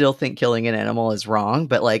 I still think killing an animal is wrong,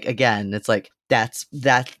 but like again, it's like that's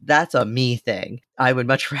a me thing. I would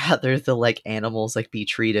much rather the like animals like be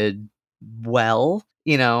treated well,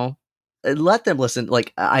 let them listen.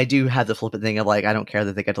 Like I do have the flippant thing of like I don't care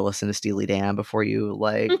that they get to listen to Steely Dan before you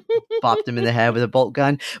like bop them in the head with a bolt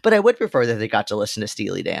gun, but I would prefer that they got to listen to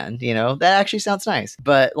Steely Dan. That actually sounds nice.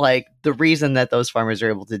 But like the reason that those farmers are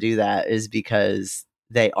able to do that is because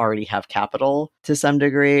they already have capital to some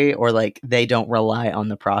degree, or like they don't rely on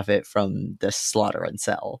the profit from the slaughter and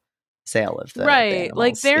sale of the right.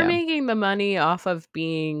 Like animals. they're making the money off of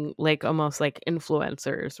being like almost like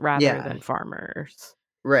influencers rather than farmers.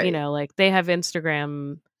 Right. Like they have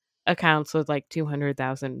Instagram accounts with like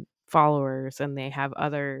 200,000 followers and they have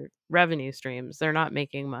other revenue streams. They're not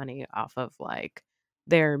making money off of like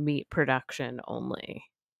their meat production only.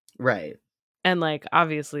 Right. And like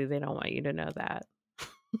obviously they don't want you to know that.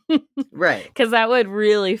 Right. Because that would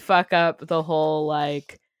really fuck up the whole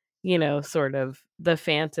like, sort of the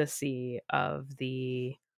fantasy of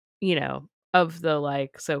the, of the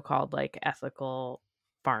like so-called like ethical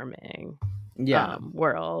farming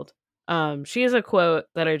world. She has a quote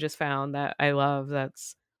that I just found that I love.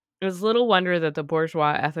 It's little wonder that the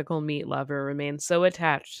bourgeois ethical meat lover remains so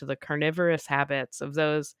attached to the carnivorous habits of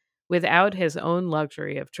those without his own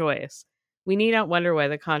luxury of choice. We need not wonder why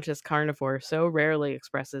the conscious carnivore so rarely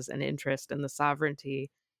expresses an interest in the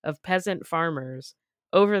sovereignty of peasant farmers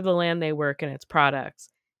over the land they work and its products,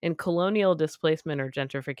 in colonial displacement or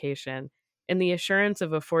gentrification, in the assurance of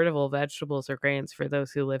affordable vegetables or grains for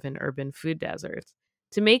those who live in urban food deserts.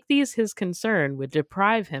 To make these his concern would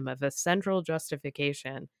deprive him of a central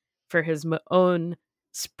justification for his own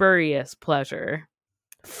spurious pleasure.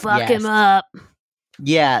 Fuck him up.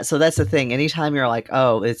 Yeah, so that's the thing. Anytime you're like,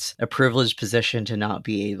 oh, it's a privileged position to not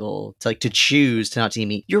be able to, like, to choose to not eat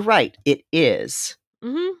meat. You're right, it is.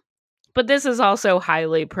 Mm-hmm. But this is also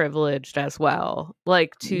highly privileged as well.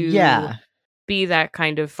 Like, to be that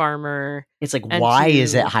kind of farmer. It's like, why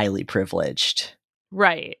is it highly privileged?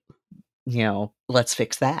 Right. Let's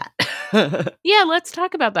fix that. Yeah, let's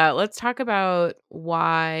talk about that. Let's talk about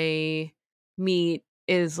why meat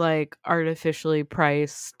is, like, artificially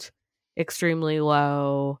priced extremely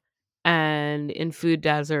low, and in food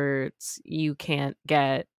deserts you can't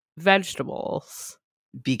get vegetables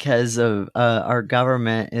because of our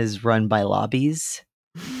government is run by lobbies.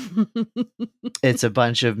 It's a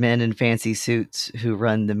bunch of men in fancy suits who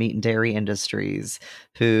run the meat and dairy industries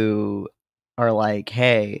who are like,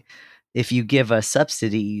 hey, if you give us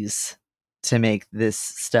subsidies to make this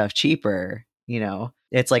stuff cheaper,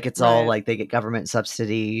 it's like it's all like they get government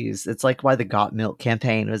subsidies. It's like why the Got Milk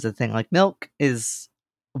campaign was a thing. Like milk is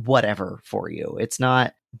whatever for you. It's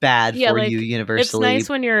not bad for you universally. It's nice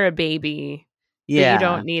when you're a baby. Yeah. But you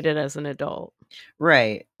don't need it as an adult.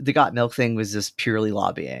 Right. The Got Milk thing was just purely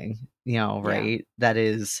lobbying, right? Yeah. That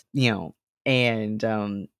is,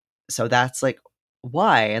 and so that's like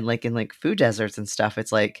why. And like in like food deserts and stuff,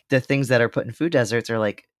 it's like the things that are put in food deserts are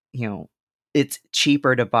like, it's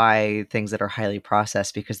cheaper to buy things that are highly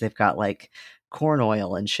processed because they've got like corn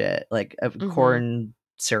oil and shit, like corn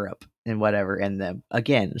syrup and whatever in them.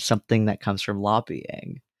 Again, something that comes from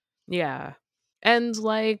lobbying. Yeah. And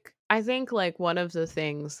like, I think like one of the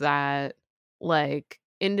things that like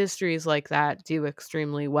industries like that do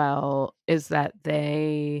extremely well is that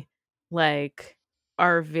they like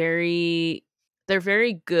are they're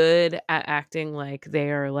very good at acting like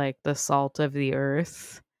they are like the salt of the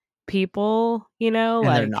earth people, and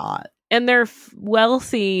like they're not. And they're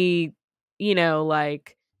wealthy,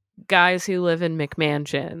 like guys who live in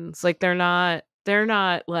McMansions. Like they're not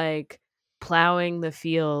like plowing the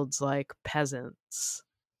fields like peasants.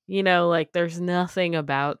 Like there's nothing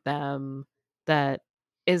about them that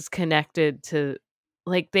is connected to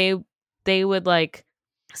like they would like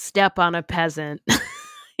step on a peasant.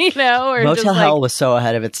 Or Motel just, Hell was so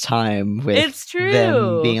ahead of its time with it's true.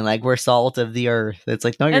 Them being like, we're salt of the earth. It's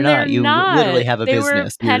like, no, you're not. You literally have a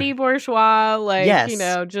business. They were petty bourgeois, like,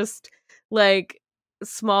 just like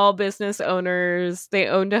small business owners. They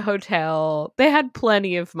owned a hotel. They had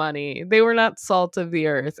plenty of money. They were not salt of the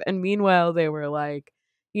earth. And meanwhile, they were like,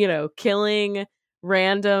 killing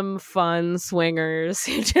random fun swingers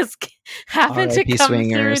who just happened to come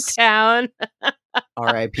through town.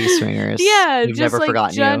 R.I.P. swingers. Yeah, we've just never like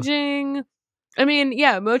forgotten judging. You. I mean,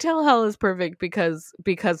 yeah, Motel Hell is perfect because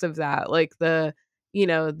of that. Like the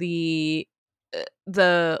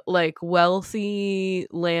the like wealthy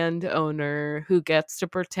landowner who gets to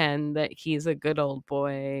pretend that he's a good old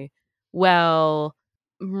boy while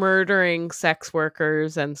murdering sex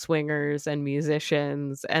workers and swingers and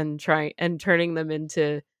musicians and turning them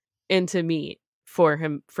into meat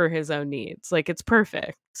for his own needs. Like, it's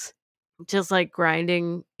perfect. Just like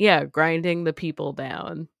grinding the people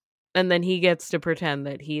down. And then he gets to pretend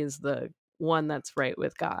that he is the one that's right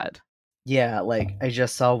with God. Yeah, like I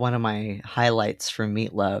just saw one of my highlights from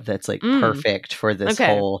Meat Love that's like Mm. perfect for this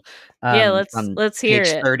Okay. whole Yeah, on let's hear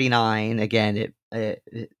page it. 39 again it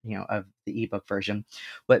you know, of the ebook version.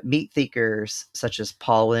 What meat thinkers such as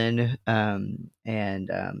Pollen and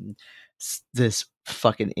this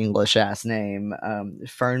fucking English ass name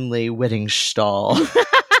Fernley Whittingstall,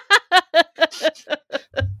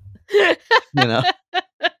 you know,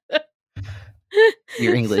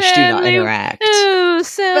 your English do not interact. Oh,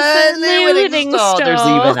 so Fernley Whittingstall. There's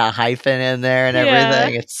even a hyphen in there and Yeah.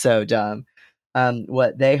 everything. It's so dumb.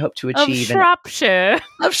 What they hope to of achieve Shropshire.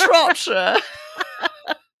 of Shropshire.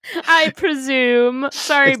 I presume.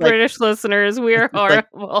 Sorry, It's like- British listeners, we are like-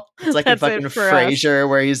 horrible. It's like in That's it fucking for us. Frasier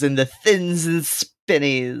where he's in the thins and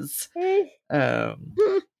spinnies. When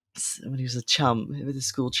he was a chum with his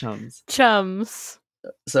school chums. Chums.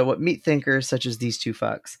 So what meat thinkers such as these two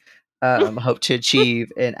fucks hope to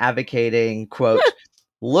achieve in advocating, quote,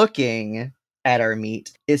 looking at our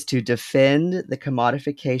meat is to defend the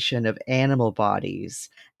commodification of animal bodies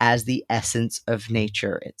as the essence of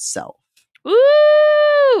nature itself.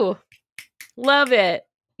 Woo! Love it.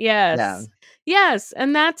 Yes. Yeah. Yes,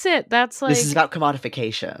 and that's it. That's like This is about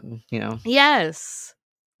commodification, you know? Yes.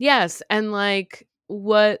 Yes, and like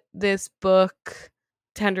what this book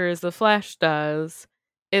Tender as the Flesh does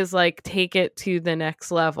is like take it to the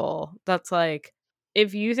next level. That's like,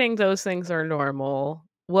 if you think those things are normal,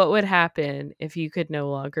 what would happen if you could no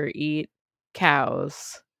longer eat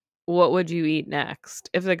cows? What would you eat next?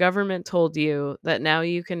 If the government told you that now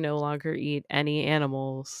you can no longer eat any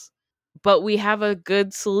animals, but we have a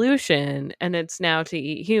good solution and it's now to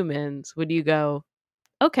eat humans, would you go,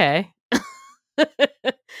 okay?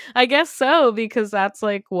 I guess so, because that's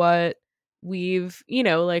like what we've,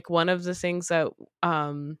 like one of the things that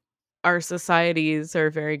our societies are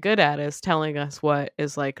very good at is telling us what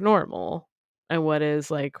is like normal and what is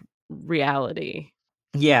like reality.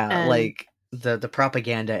 Yeah, And- like the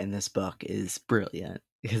propaganda in this book is brilliant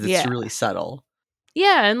because it's really subtle.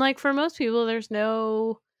 Yeah, and like for most people there's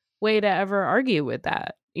no way to ever argue with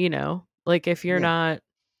that, Like if you're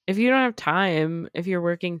if you don't have time, if you're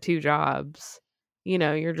working 2 jobs,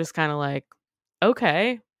 you're just kind of like,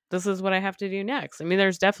 okay, this is what I have to do next. I mean,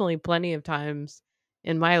 there's definitely plenty of times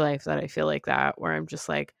in my life that I feel like that, where I'm just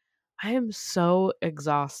like, I am so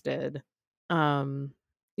exhausted. I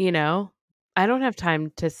don't have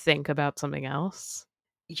time to think about something else.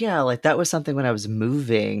 Yeah, like that was something when I was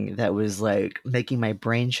moving that was like making my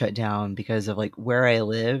brain shut down because of like where I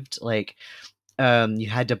lived. Like, you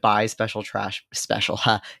had to buy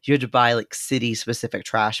you had to buy like city specific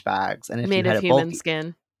trash bags, and if Made you had of a human bulky,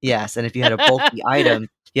 skin. yes, and if you had a bulky item,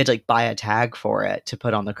 you had to like buy a tag for it to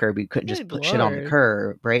put on the curb. You couldn't just Good put shit on the Lord.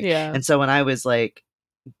 curb, right? Yeah. And so when I was like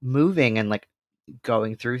moving and like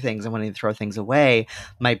going through things and wanting to throw things away,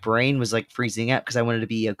 my brain was like freezing up because I wanted to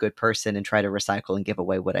be a good person and try to recycle and give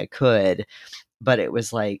away what I could. But it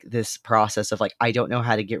was like this process of like, I don't know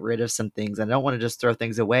how to get rid of some things. I don't want to just throw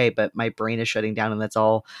things away, but my brain is shutting down and that's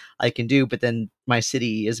all I can do. But then my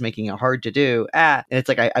city is making it hard to do. And it's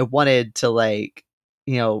like, I wanted to like,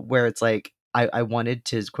 where it's like, I wanted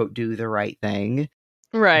to quote, do the right thing.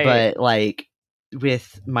 Right. But like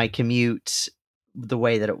with my commute, the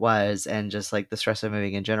way that it was, and just like the stress of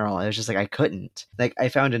moving in general, it was just like, I couldn't. Like I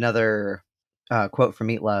found another quote from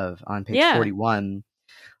Meat Love on page 41.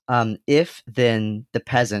 If then the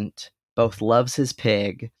peasant both loves his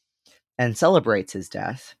pig and celebrates his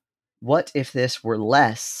death, what if this were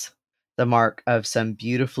less the mark of some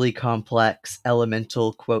beautifully complex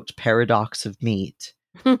elemental, quote, paradox of meat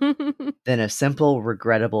than a simple,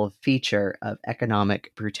 regrettable feature of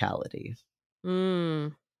economic brutality?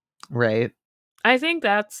 Right? I think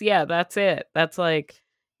that's it. That's like,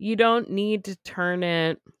 you don't need to turn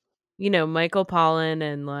it, Michael Pollan,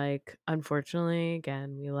 and like, unfortunately,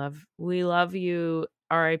 again, we love you,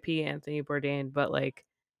 R.I.P. Anthony Bourdain, but like,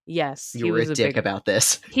 yes, You were a dick about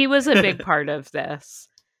this. He was a big part of this.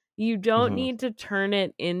 You don't Mhm. need to turn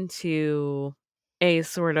it into a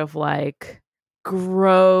sort of like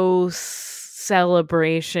gross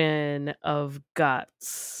celebration of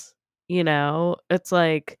guts. It's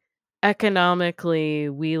like, economically,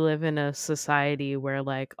 we live in a society where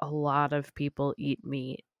like a lot of people eat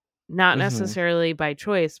meat. not Hmm. necessarily by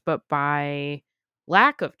choice, but by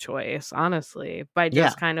lack of choice, honestly, by Yeah.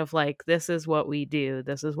 just kind of like, this is what we do.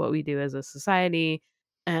 This is what we do as a society.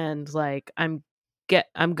 And like, I'm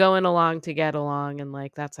going along to get along, and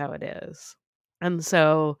like, that's how it is. And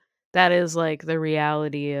so that is like the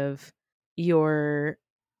reality of your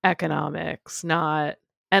economics, not,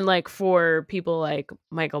 and like for people like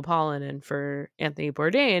Michael Pollan and for Anthony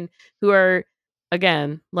Bourdain, who are,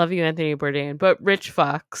 again, love you, Anthony Bourdain, but rich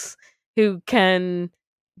fucks who can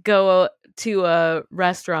go to a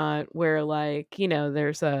restaurant where, like, you know,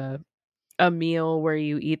 there's a meal where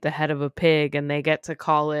you eat the head of a pig and they get to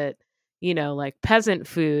call it, you know, like peasant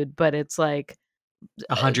food, but it's like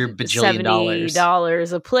 $100 bajillion.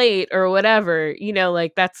 $70 a plate or whatever, you know,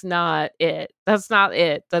 like that's not it. That's not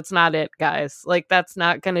it. That's not it, guys. Like that's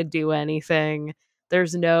not going to do anything.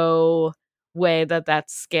 There's no way that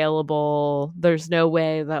that's scalable. There's no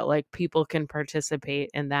way that like people can participate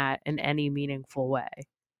in that in any meaningful way,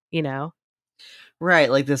 you know?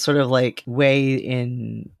 Right, like this sort of like way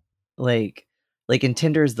in like in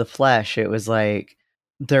Tinder's The Flesh, it was like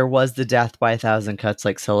there was the death by 1,000 cuts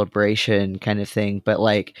like celebration kind of thing, but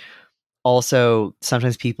like also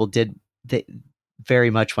sometimes people did they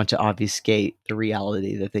very much want to obfuscate the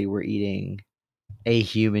reality that they were eating a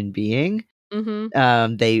human being.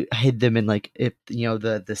 Mm-hmm. They hid them in like, if you know,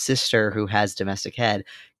 the sister who has domestic head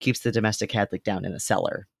keeps the domestic head like down in a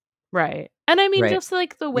cellar. Right. And I mean, Right. just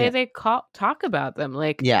like the way Yeah. they talk about them,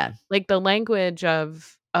 like Yeah. the language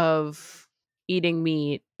of eating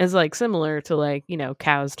meat is like similar to like, you know,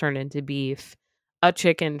 cows turn into beef, a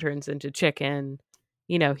chicken turns into chicken,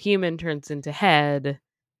 you know, human turns into head,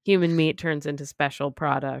 human meat turns into special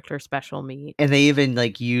product or special meat. And they even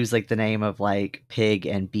like use like the name of like pig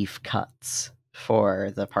and beef cuts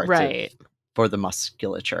for the parts Right. of for the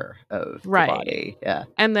musculature of Right. the body. Yeah.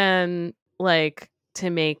 And then like to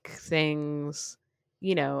make things,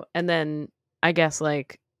 you know, and then I guess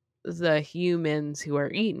like the humans who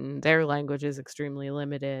are eaten, their language is extremely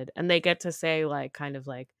limited, and they get to say like kind of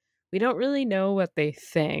like, we don't really know what they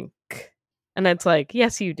think. And it's like,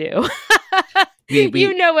 yes, you do.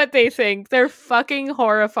 You know what they think. They're fucking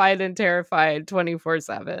horrified and terrified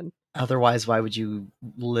 24/7. Otherwise, why would you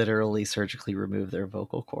literally surgically remove their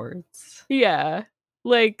vocal cords? Yeah.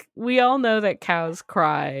 Like, we all know that cows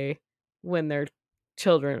cry when their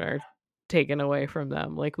children are taken away from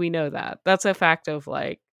them. Like, we know that. That's a fact of,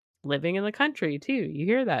 like, living in the country, too. You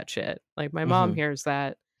hear that shit. Like, my mom hears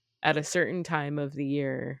that at a certain time of the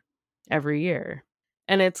year every year.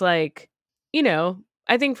 And it's like, you know,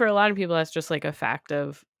 I think for a lot of people, that's just, like, a fact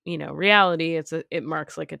of, you know, reality. It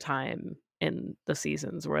marks, like, a time in the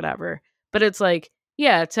seasons or whatever. But it's like,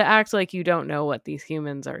 yeah, to act like you don't know what these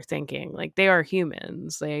humans are thinking. Like, they are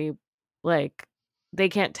humans. They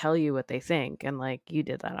can't tell you what they think, and like you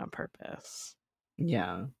did that on purpose.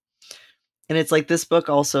 Yeah. And it's like this book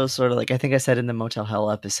also sort of like, I think I said in the Motel Hell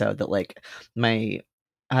episode that like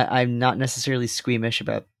I'm not necessarily squeamish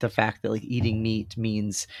about the fact that like eating meat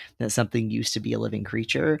means that something used to be a living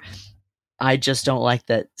creature. I just don't like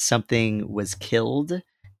that something was killed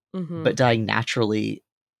but dying naturally.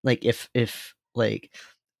 Like if like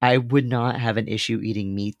I would not have an issue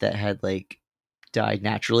eating meat that had like died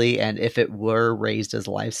naturally, and if it were raised as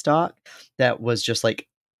livestock that was just like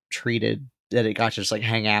treated, that it got to just like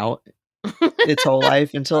hang out its whole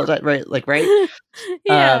life until it died, right? Like, right?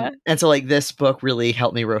 Yeah. And so like this book really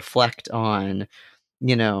helped me reflect on,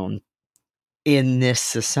 you know, in this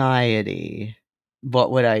society,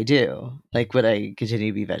 what would I do? Like, would I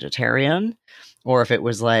continue to be vegetarian? Or if it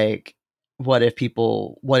was like, what if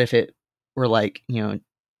it were like, you know,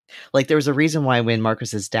 like there was a reason why when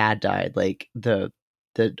Marcus's dad died, like the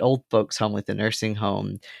old folks home, like the nursing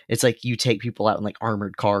home, it's like you take people out in like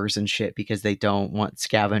armored cars and shit because they don't want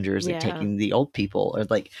scavengers like taking the old people or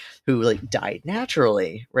like who like died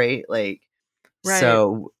naturally, right? Like, right.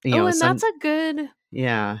 So you know, and that's a good,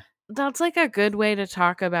 yeah, that's like a good way to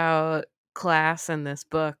talk about class in this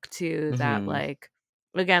book too. That like,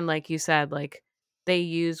 again, like you said, like they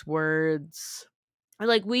use words,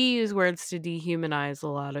 like we use words to dehumanize a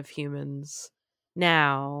lot of humans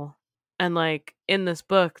now, and like in this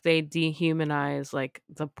book they dehumanize like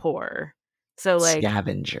the poor. So like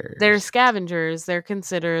scavengers. They're scavengers. They're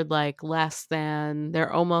considered like less than,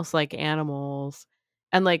 they're almost like animals.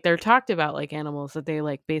 And like they're talked about like animals, that they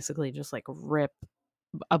like basically just like rip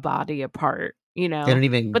a body apart, you know? They don't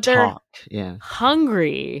even talk. Yeah.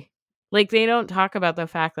 Hungry. Like they don't talk about the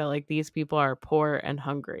fact that like these people are poor and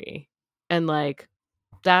hungry. And like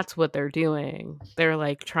that's what they're doing. They're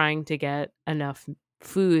like trying to get enough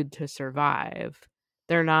food to survive.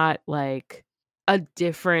 They're not like a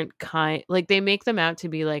different kind, like they make them out to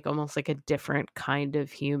be like almost like a different kind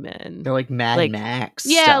of human. They're like Mad Like, Max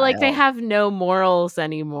yeah, like they style. have no morals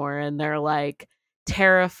anymore, and they're like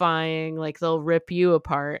terrifying, like they'll rip you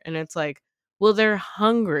apart, and it's like, well, they're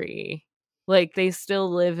hungry. Like they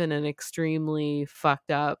still live in an extremely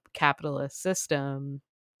fucked up capitalist system.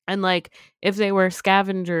 And like if they were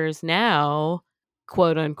scavengers now,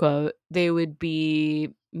 quote unquote, they would be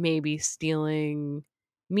maybe stealing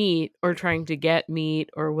meat or trying to get meat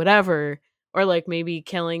or whatever, or like maybe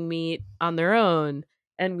killing meat on their own.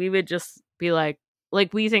 And we would just be like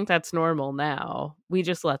we think that's normal now. We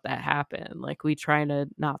just let that happen. Like we try to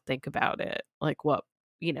not think about it. Like what,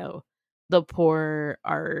 the poor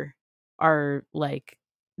are like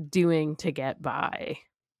doing to get by.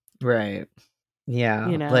 Right. Yeah.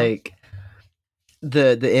 You know? Like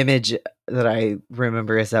the image that I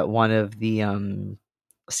remember is that one of the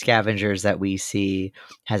scavengers that we see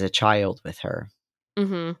has a child with her.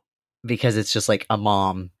 Mm-hmm. Because it's just like a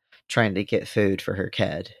mom trying to get food for her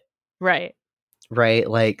kid. Right. Right?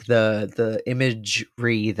 Like the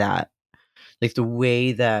imagery that, like the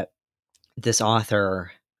way that this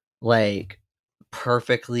author like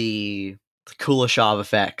perfectly Kuleshov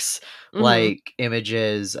effects Mm-hmm. like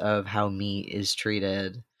images of how meat is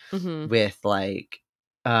treated Mm-hmm. with like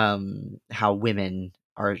how women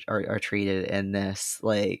are treated in this,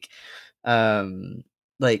 like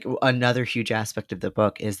another huge aspect of the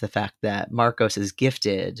book is the fact that Marcos is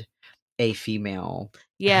gifted a female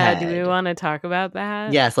Yeah, do we head. want to talk about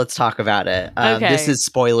that? Yes, let's talk about it. This Okay. is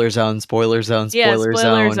spoiler zone. Yeah,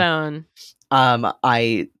 spoiler zone.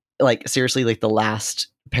 I like seriously, like the last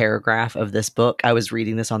paragraph of this book, I was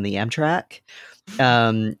reading this on the Amtrak,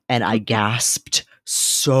 and I gasped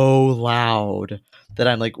so loud that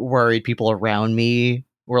I'm like worried people around me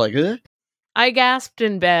were like, "Ugh." I gasped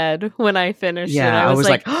in bed when I finished it. Yeah, I was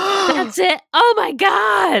like, that's it. Oh my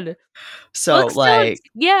God. So Look, like,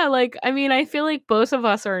 yeah, like, I mean, I feel like both of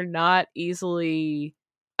us are not easily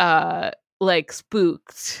like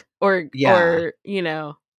spooked or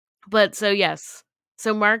Yeah. but so yes.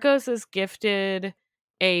 So Marcos is gifted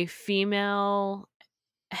a female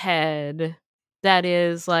head that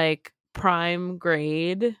is like prime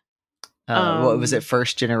grade. What was it?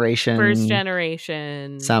 First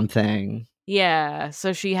generation something. Yeah,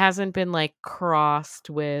 so she hasn't been like crossed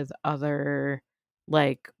with other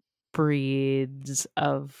like breeds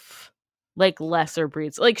of like lesser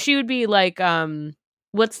breeds. Like she would be like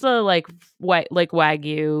what's the like like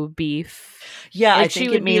Wagyu beef? Yeah, Like I she think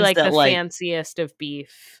would it be means like that the like, fanciest of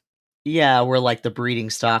beef. yeah, where like the breeding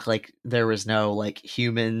stock, like there was no like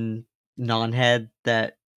human non-head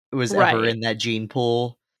that was ever Right. in that gene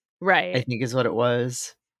pool. I Right. think is what it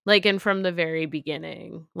was. Like and from the very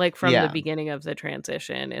beginning, like from the Yeah. beginning of the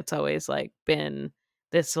transition, it's always like been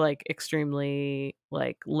this like extremely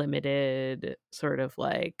like limited sort of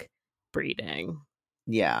like breeding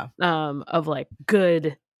Yeah. of like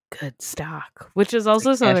good stock, which is also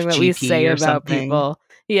Like something that we FGP say or about something. people.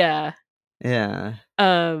 Yeah. Yeah.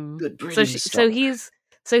 Good So breeding so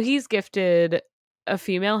stock. he's gifted a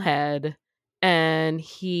female head, and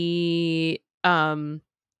he He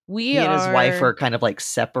and his wife are kind of like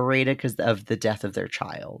separated because of the death of their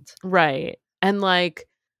child. Right. And like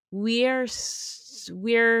we're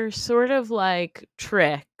sort of like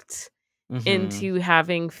tricked into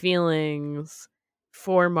having feelings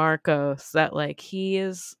for Marcos that like he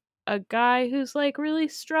is a guy who's like really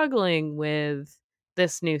struggling with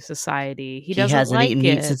this new society. He doesn't hasn't like eaten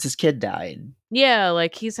it. meat since his kid died. Yeah,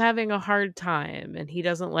 like he's having a hard time and he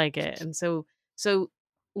doesn't like it. And so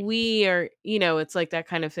we are, it's like that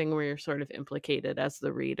kind of thing where you're sort of implicated as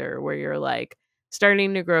the reader, where you're like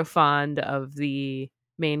starting to grow fond of the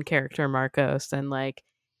main character Marcos, and like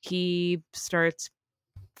he starts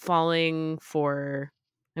falling for,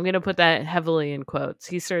 I'm going to put that heavily in quotes.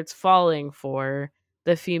 He starts falling for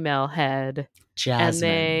the female head. Jasmine.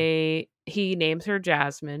 And he names her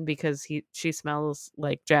Jasmine because she smells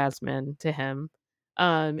like jasmine to him.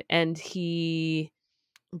 And he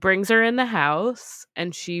brings her in the house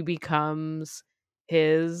and she becomes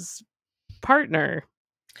his partner.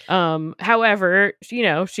 However,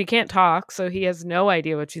 she can't talk, so he has no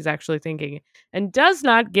idea what she's actually thinking and does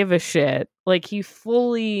not give a shit. Like he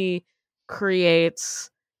fully creates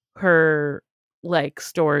her like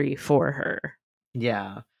story for her.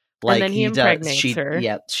 Yeah. Like and then he impregnates her.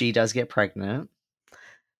 Yep, she does get pregnant.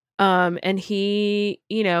 And he,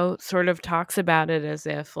 sort of talks about it as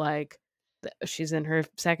if like she's in her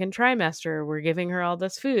second trimester. We're giving her all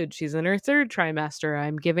this food. She's in her third trimester.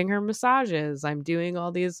 I'm giving her massages. I'm doing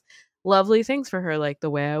all these lovely things for her, like the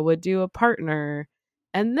way I would do a partner.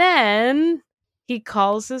 And then he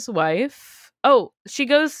calls his wife she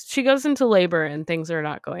goes into labor and things are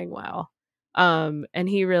not going well. And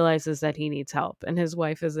he realizes that he needs help, and his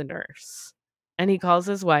wife is a nurse. And he calls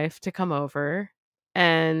his wife to come over,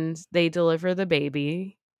 and they deliver the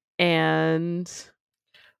baby, and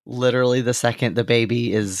Literally the second the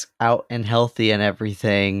baby is out and healthy and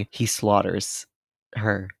everything, he slaughters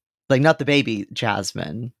her. Like, not the baby,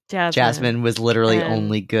 Jasmine. Jasmine was literally And-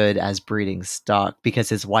 only good as breeding stock because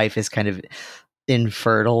his wife is kind of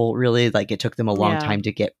infertile, really. Like, it took them a long Yeah. time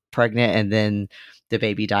to get pregnant, and then the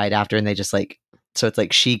baby died after, and they just like, so it's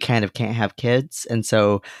like she kind of can't have kids, and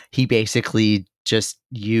so he basically just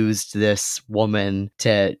used this woman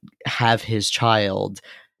to have his child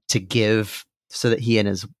to give so that he and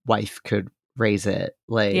his wife could raise it,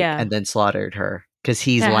 like, Yeah. and then slaughtered her because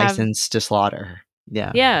he's To have- licensed to slaughter her.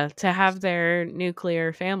 Yeah, to have their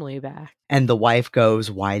nuclear family back. And the wife goes,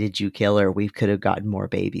 "Why did you kill her? We could have gotten more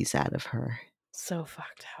babies out of her." So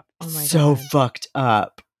fucked up. Oh my So god. fucked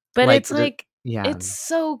up. But like, it's the- like Yeah. it's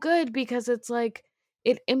so good because it's like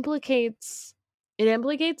it implicates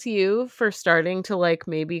you for starting to like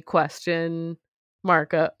maybe question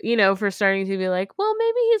Marco, for starting to be like, well,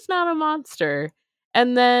 maybe he's not a monster.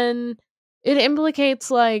 And then it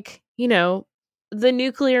implicates like, the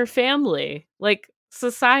nuclear family, like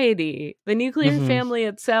society. The nuclear Mhm. family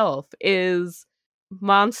itself is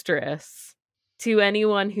monstrous to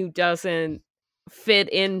anyone who doesn't fit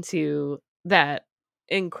into that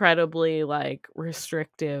incredibly like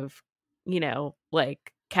restrictive,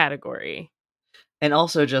 like category. And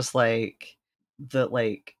also just like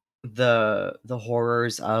the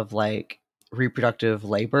horrors of like reproductive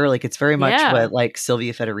labor. Like, it's very much Yeah. what like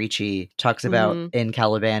Sylvia Federici talks about Mhm. in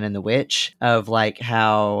Caliban and the Witch, of like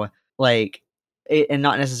how like it, and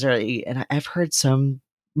not necessarily, and I've heard some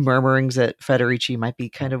murmurings that Federici might be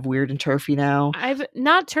kind of weird and turfy now. I've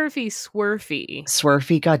not turfy, swerfy.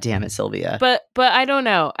 Swerfy, god damn it, Sylvia. But I don't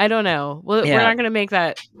know. Well, we're Yeah. not going to make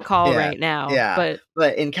that call Yeah, right now. yeah.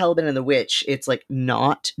 But in Caliban and the Witch, it's like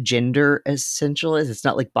not gender essentialist. It's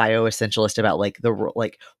not like bioessentialist about like the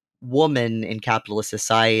like woman in capitalist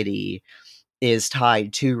society is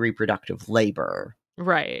tied to reproductive labor.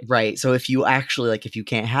 right. Right. So if you actually like, if you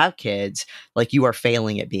can't have kids, like, you are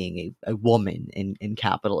failing at being a woman in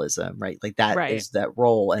capitalism, right? Like, that is Right. that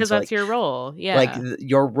role. And Because so that's like, your role. Yeah. like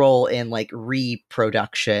your role in like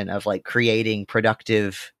reproduction of like creating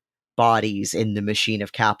productive bodies in the machine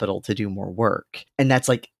of capital to do more work. And that's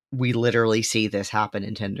like, we literally see this happen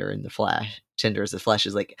in Tinder in the Flesh. Tinder as the Flesh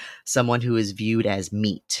is like someone who is viewed as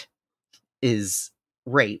meat is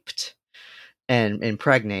raped and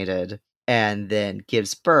impregnated and then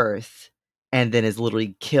gives birth and then is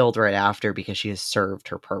literally killed right after because she has served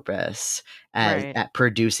her purpose Right. at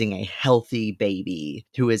producing a healthy baby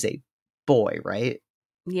who is a boy, right?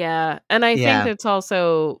 Yeah. And I Yeah. think it's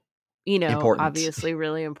also, Important. obviously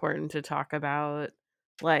really important to talk about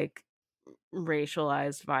like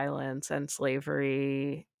racialized violence and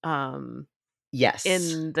slavery Yes.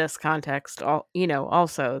 in this context.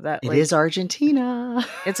 Also that It like is Argentina.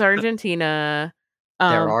 it's Argentina.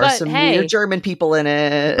 There are but some hey, weird German people in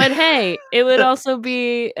it. But hey, it would also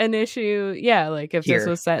be an issue, like if Here. this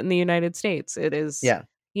was set in the United States. It is, Yeah.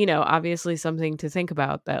 Obviously something to think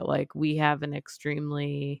about, that like we have an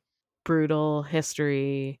extremely brutal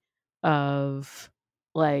history of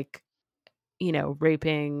like,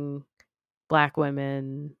 raping Black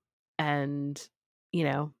women and,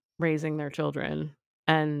 raising their children,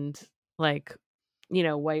 and like,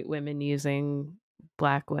 white women using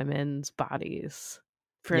Black women's bodies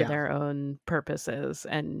for Yeah. their own purposes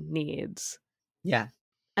and needs. Yeah.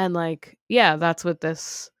 And like, yeah, that's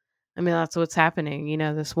what's happening.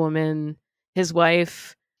 This woman, his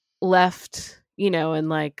wife left, and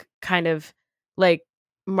like kind of like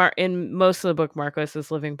in most of the book, Marcos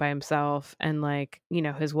is living by himself, and like,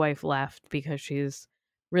 his wife left because she's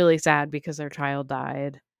really sad because their child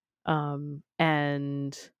died.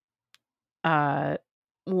 And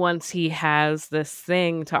once he has this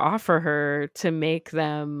thing to offer her to make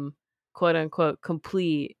them quote unquote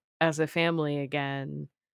complete as a family again,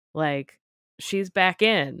 like she's back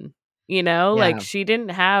in, like Yeah. she didn't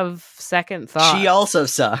have second thoughts. She also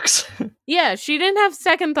sucks. Yeah, she didn't have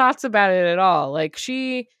second thoughts about it at all. Like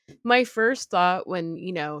my first thought when,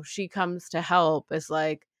 she comes to help is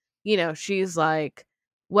like, she's like,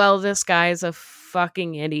 well, this guy's a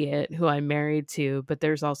fucking idiot who I'm married to, but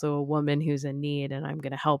there's also a woman who's in need and I'm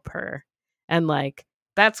going to help her. And like,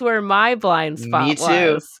 that's where my blind spot Me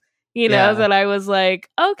too. was, Yeah. that I was like,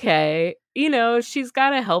 okay, she's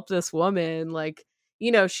got to help this woman. Like,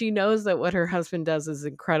 she knows that what her husband does is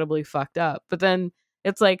incredibly fucked up. But then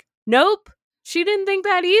it's like, nope, she didn't think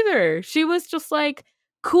that either. She was just like,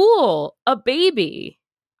 cool, a baby.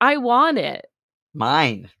 I want it.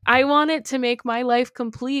 Mine. I want it to make my life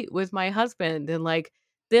complete with my husband, and like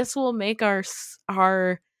this will make our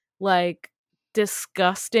like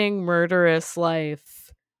disgusting murderous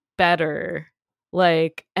life better.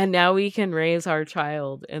 Like, and now we can raise our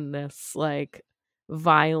child in this like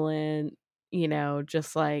violent,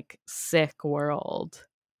 just like sick world.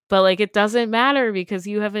 But like it doesn't matter because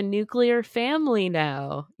you have a nuclear family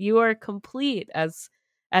now. You are complete as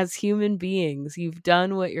human beings. You've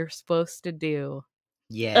done what you're supposed to do.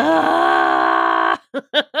 Yeah. Ah!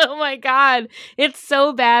 Oh my god. It's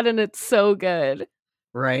so bad and it's so good.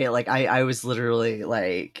 Right? Like I was literally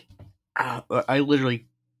like I literally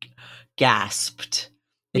gasped.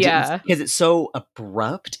 Yeah. Because it's so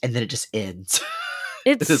abrupt and then it just ends.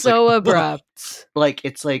 It's It's so like, abrupt. like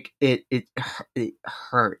it's like it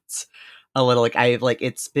hurts a little. Like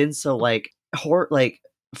it's been so like horror. Like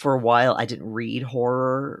for a while I didn't read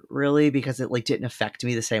horror really because it like didn't affect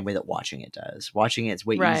me the same way that watching it does. Watching it's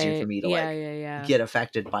way easier for me to get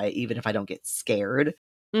affected by it, even if I don't get scared.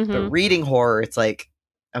 But reading horror, it's like,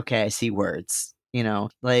 okay, I see words,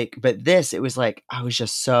 like, but this, it was like, I was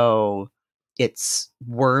just so, it's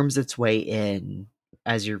worms its way in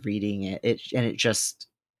as you're reading it. And it just,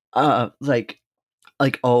 like,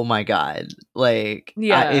 oh my God. Like,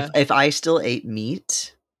 if I still ate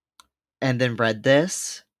meat and then read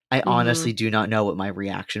this, I honestly do not know what my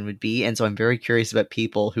reaction would be. And so I'm very curious about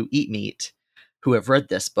people who eat meat, who have read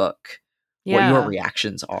this book, what your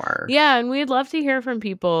reactions are. Yeah, and we'd love to hear from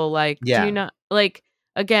people. Like, do you not, like,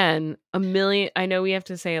 again, I know we have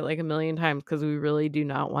to say it like a million times because we really do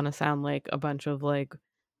not want to sound like a bunch of like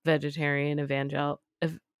vegetarian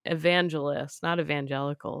evangelists, not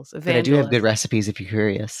evangelicals. But I do have good recipes if you're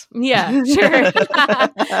curious. Yeah, sure.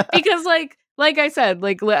 Because like I said,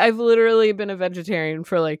 like I've literally been a vegetarian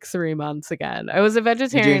for like 3 months again. I was a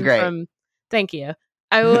vegetarian from, thank you.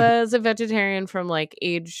 I was a vegetarian from like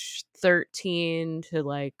age 13 to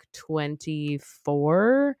like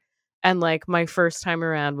 24. And like my first time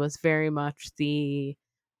around was very much the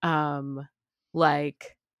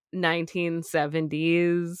like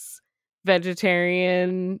 1970s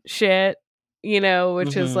vegetarian shit,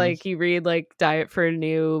 which is like you read like Diet for a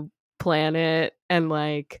New Planet and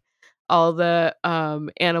like all the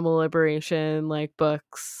animal liberation like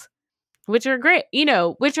books, which are great,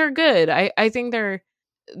 which are good. I think they're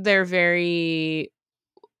very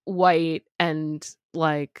white and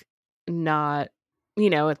like not,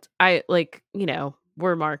 it's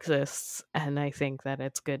we're Marxists, and I think that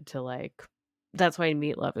it's good to like, that's why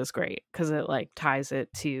Meat Love is great because it like ties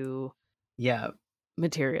it to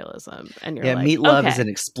materialism. And you're like, Meat Love is an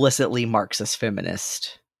explicitly Marxist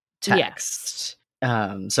feminist text.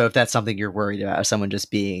 So if that's something you're worried about, someone just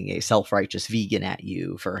being a self-righteous vegan at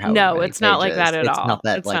you for how it's not like that at all. It's not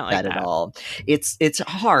that that at all. It's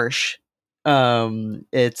harsh. But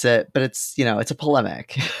it's it's a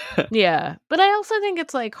polemic. Yeah, but I also think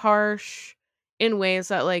it's like harsh in ways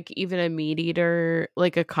that like even a meat eater,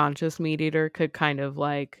 like a conscious meat eater, could kind of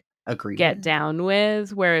like get down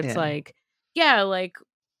with, where it's like, like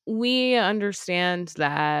we understand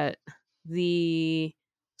that the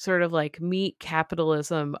sort of like meat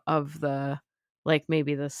capitalism of the like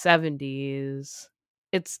maybe the 70s,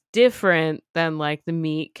 it's different than like the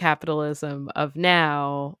meat capitalism of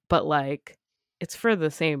now, but like it's for the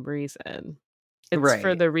same reason. It's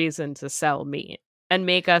for the reason to sell meat and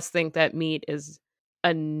make us think that meat is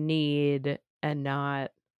a need and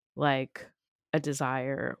not like a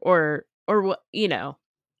desire or what,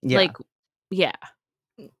 like,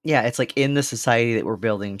 it's like in the society that we're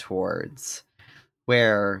building towards,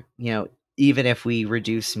 where, even if we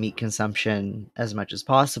reduce meat consumption as much as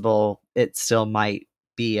possible, it still might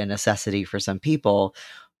be a necessity for some people.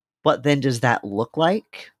 What then does that look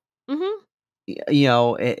like?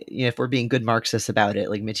 If we're being good Marxists about it,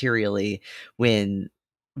 like materially, when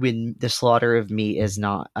the slaughter of meat is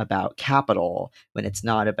not about capital, when it's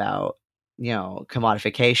not about,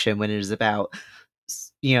 commodification, when it is about,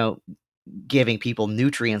 giving people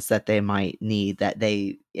nutrients that they might need,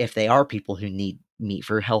 if they are people who need meat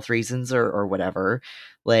for health reasons or whatever,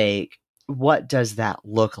 like, what does that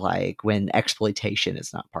look like when exploitation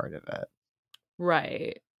is not part of it?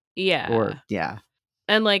 Right. Yeah.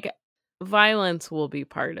 And like violence will be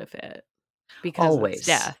part of it because it's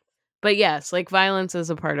death. But yes, like violence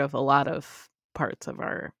is a part of a lot of parts of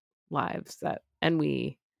our lives and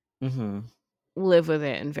we live with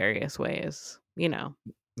it in various ways, Yeah.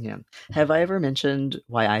 Have I ever mentioned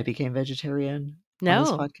why I became vegetarian on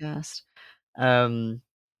this podcast?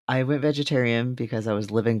 I went vegetarian because I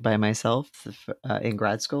was living by myself in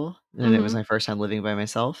grad school, and it was my first time living by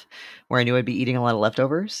myself, where I knew I'd be eating a lot of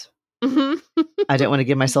leftovers. I didn't want to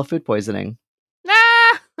give myself food poisoning.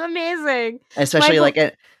 Ah, amazing. Especially like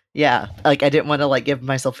I didn't want to like give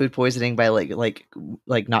myself food poisoning by like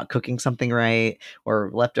not cooking something right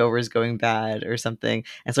or leftovers going bad or something.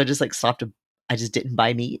 And so I just like I just didn't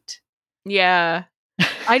buy meat. Yeah.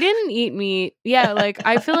 I didn't eat meat. Yeah, like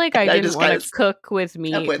I feel like I didn't just want kinda to cook with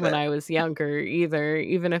meat with when it. I was younger either,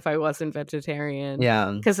 even if I wasn't vegetarian.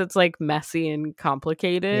 Yeah. Because it's like messy and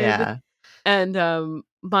complicated. Yeah. And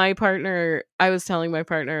my partner, I was telling my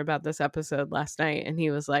partner about this episode last night, and he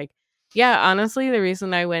was like, yeah, honestly, the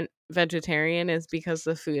reason I went vegetarian is because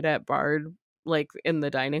the food at Bard, like in the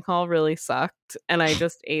dining hall, really sucked. And I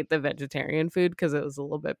just ate the vegetarian food because it was a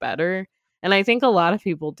little bit better. And I think a lot of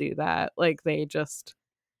people do that. Like they just,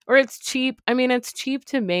 or it's cheap. I mean, it's cheap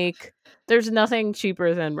to make. There's nothing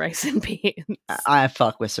cheaper than rice and beans. I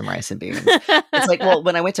fuck with some rice and beans. It's like, well,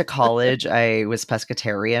 when I went to college, I was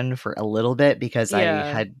pescatarian for a little bit because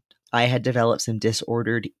Yeah. I had developed some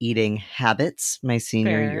disordered eating habits my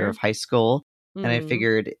senior year Fair. of high school. And I Mhm.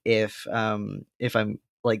 figured if I'm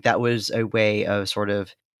like, that was a way of sort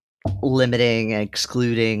of limiting and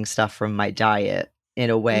excluding stuff from my diet in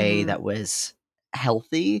a way Mhm. that was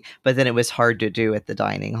healthy, but then it was hard to do at the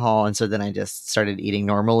dining hall, and so then I just started eating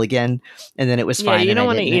normal again, and then it was Yeah, fine. you and don't I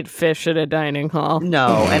want to didn't eat fish at a dining hall.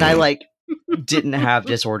 no, and I like didn't have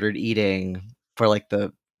disordered eating for like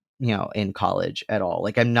the in college at all.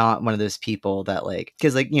 Like I'm not one of those people that like,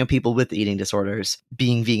 because like people with eating disorders,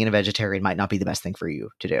 being vegan and vegetarian might not be the best thing for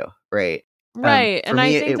you to do, right? Right. For And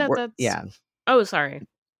me I think it that worked. that's Yeah, Oh, sorry.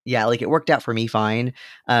 yeah, like it worked out for me fine.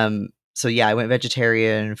 So yeah, I went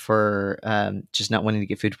vegetarian for just not wanting to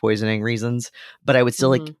get food poisoning reasons, but I would still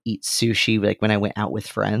like eat sushi like when I went out with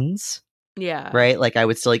friends, Yeah. right? Like I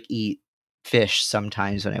would still like eat fish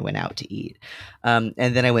sometimes when I went out to eat. And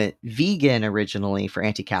then I went vegan originally for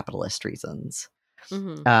anti-capitalist reasons.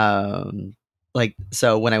 Like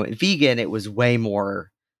so when I went vegan, it was way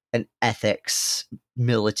more an ethics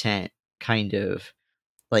militant kind of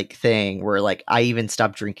like thing where like I even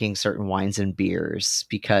stopped drinking certain wines and beers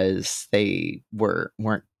because they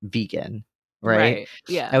weren't vegan, right?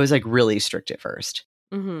 Yeah. I was like really strict at first.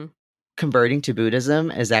 Converting to Buddhism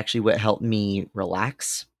is actually what helped me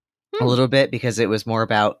relax a little bit, because it was more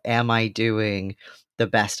about, am I doing the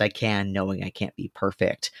best I can knowing I can't be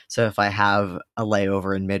perfect? So if I have a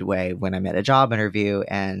layover in Midway when I'm at a job interview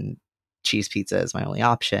and cheese pizza is my only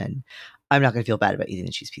option, I'm not going to feel bad about eating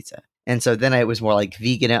the cheese pizza. And so then it was more like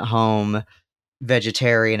vegan at home,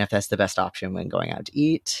 vegetarian if that's the best option when going out to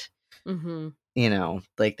eat.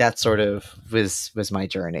 Like that sort of was my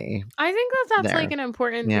journey. I think that's there. like an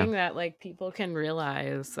important Yeah. thing that like people can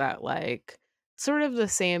realize, that like sort of the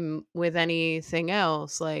same with anything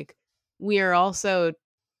else. Like we are also,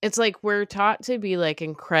 it's like we're taught to be like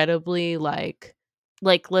incredibly like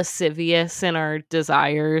lascivious in our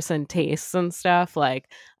desires and tastes and stuff. Like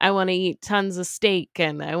I want to eat tons of steak,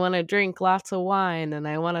 and I want to drink lots of wine, and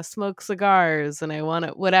I want to smoke cigars, and I want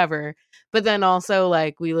to whatever. But then also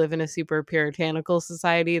like we live in a super puritanical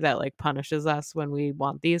society that like punishes us when we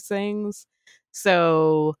want these things.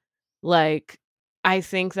 So like I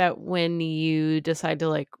think that when you decide to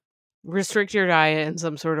like restrict your diet in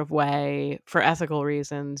some sort of way for ethical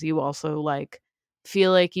reasons, you also like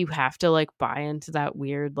feel like you have to like buy into that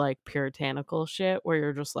weird like puritanical shit where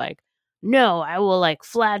you're just like, no, I will like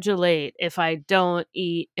flagellate if I don't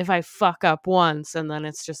eat, if I fuck up once, and then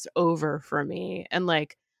it's just over for me. And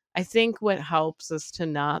like I think what helps is to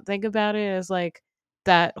not think about it as like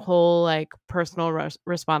that whole like personal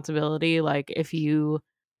responsibility. Like if you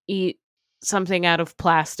eat something out of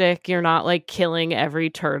plastic, you're not like killing every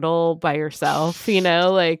turtle by yourself,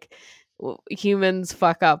 like humans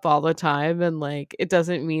fuck up all the time, and like it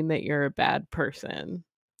doesn't mean that you're a bad person,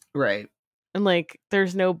 Right. and like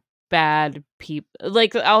there's no bad people.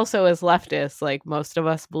 Like also as leftists, like most of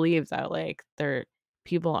us believe that like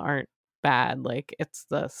people aren't bad. Like it's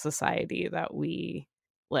the society that we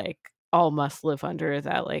like all must live under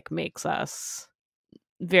that like makes us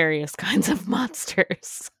various kinds of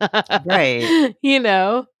monsters. Right.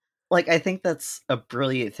 Like I think that's a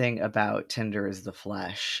brilliant thing about Tender is the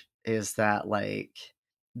Flesh, is that like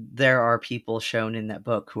there are people shown in that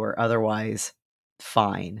book who are otherwise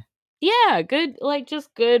fine. Yeah, good, like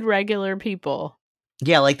just good regular people.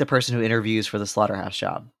 Yeah, like the person who interviews for the slaughterhouse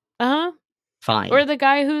job. Uh-huh. Fine. Or the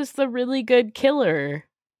guy who's the really good killer.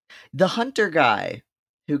 The hunter guy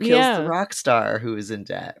who kills the rock star who is in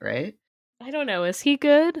debt, right? I don't know. Is he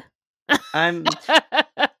good?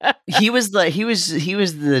 He was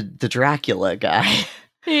the Dracula guy.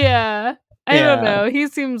 Yeah. I don't Yeah. know. He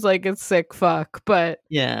seems like a sick fuck, but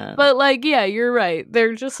Yeah. like, yeah, you're right.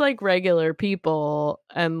 They're just like regular people,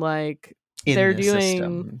 and like In they're the doing,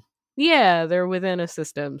 system. yeah, they're within a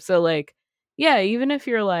system. So like, yeah, even if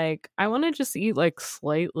you're like, I want to just eat like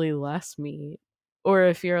slightly less meat, or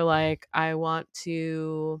if you're like, I want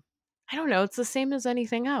to, I don't know, it's the same as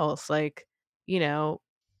anything else. Like, you know,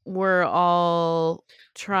 we're all Go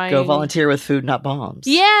trying. volunteer with Food Not Bombs.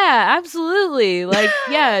 Yeah, absolutely. Like,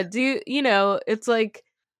 yeah, it's like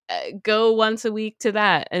go once a week to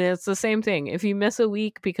that. And it's the same thing. If you miss a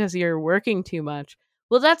week because you're working too much,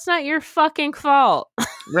 well, that's not your fucking fault.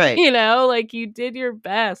 Right. Like you did your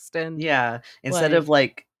best. And Yeah. Instead of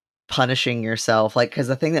like punishing yourself, like, because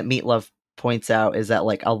the thing that Meat Love points out is that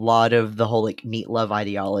like a lot of the whole like meat love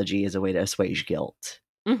ideology is a way to assuage guilt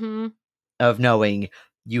Mhm. of knowing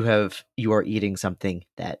you are eating something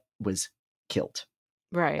that was killed.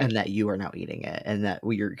 Right. And that you are now eating it, and that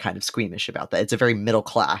you're kind of squeamish about that. It's a very middle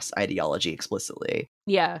class ideology explicitly.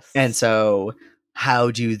 Yes. And so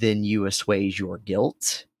how do then you assuage your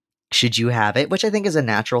guilt? Should you have it? Which I think is a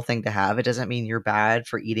natural thing to have. It doesn't mean you're bad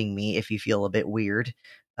for eating meat if you feel a bit weird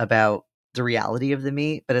about the reality of the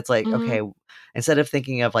meat. But it's like, Mhm. okay, instead of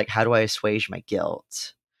thinking of like, how do I assuage my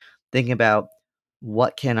guilt? Thinking about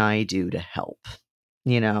what can I do to help?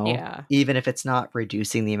 Yeah. Even if it's not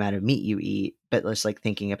reducing the amount of meat you eat, but just like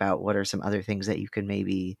thinking about what are some other things that you could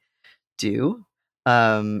maybe do.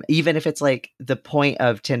 Even if it's like the point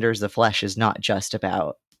of Tenders the Flesh is not just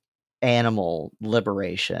about animal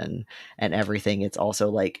liberation and everything. It's also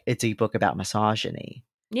like it's a book about misogyny.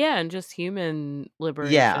 Yeah, and just human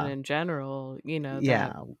liberation Yeah. in general, that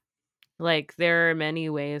Yeah. like there are many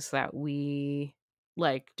ways that we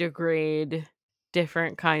like degrade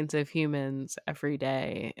different kinds of humans every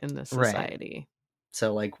day in this Right. society.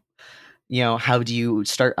 So like, how do you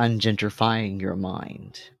start ungentrifying your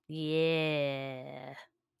mind? Yeah.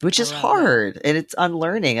 Which I is love it. hard, and it's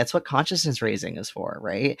unlearning. That's what consciousness raising is for,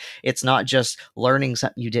 right? It's not just learning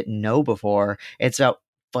something you didn't know before. It's about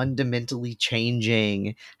fundamentally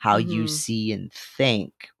changing how you Mhm. see and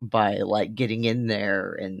think by like getting in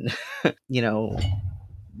there and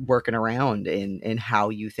working around in how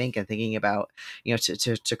you think and thinking about,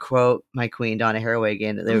 to quote my queen Donna Haraway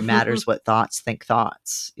again, it matters what thoughts think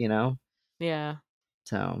thoughts, Yeah.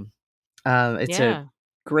 So it's a Yeah.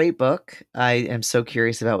 great book. I am so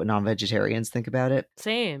curious about what non-vegetarians think about it.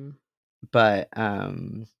 Same. But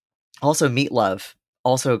also Meat Love,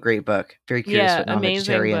 also a great book. Very curious Yeah, what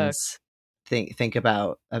amazing book. non-vegetarians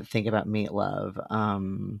think about Meat Love.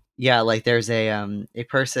 Yeah, like there's a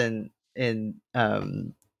person in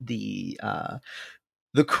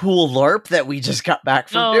the cool LARP that we just got back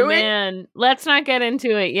from Oh doing. man, let's not get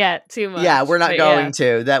into it yet too much. Yeah, we're not but going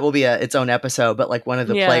to. That will be its own episode. But like one of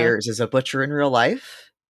the Yeah. players is a butcher in real life.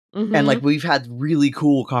 And like Mhm. we've had really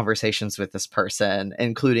cool conversations with this person,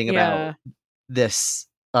 including Yeah. about this.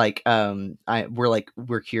 Like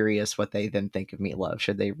we're curious what they then think of Meat Love.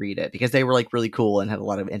 Should they read it? Because they were like really cool and had a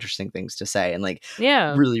lot of interesting things to say and like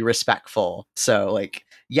Yeah. really respectful. So like,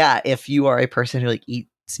 yeah, if you are a person who like eats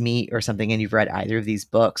meat or something and you've read either of these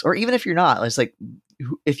books, or even if you're not, it's like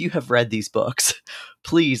if you have read these books,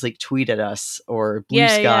 please like tweet at us or Blue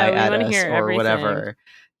Sky we at wanna us hear or everything. whatever.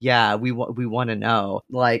 Yeah, we want to know.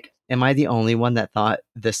 Like, am I the only one that thought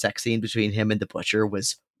the sex scene between him and the butcher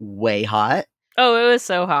was way hot? Oh, it was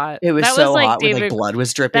so hot. It was That so like hot when like David. blood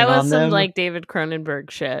was dripping That was on some them. like David Cronenberg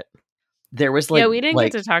shit. There was like Yeah, we didn't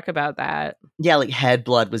like, get to talk about that. Yeah, like head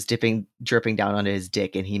blood was dripping down onto his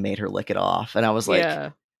dick, and he made her lick it off. And I was like, Yeah.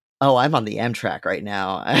 "Oh, I'm on the Amtrak right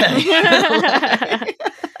now."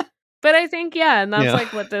 But I think and that's Yeah.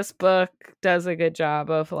 like what this book does a good job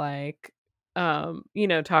of, like,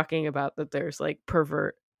 talking about that there's like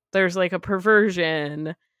there's like a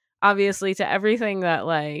perversion, obviously, to everything that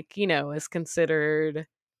like, is considered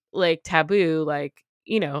like taboo. Like,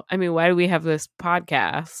 I mean, why do we have this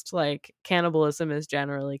podcast? Like, cannibalism is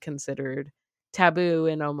generally considered taboo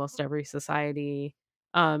in almost every society.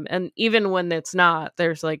 And even when it's not,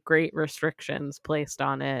 there's like great restrictions placed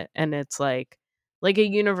on it, and it's like a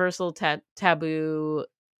universal taboo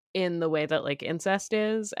in the way that like incest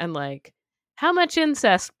is, and like how much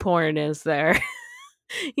incest porn is there?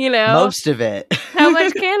 Most of it. How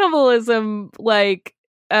much cannibalism, like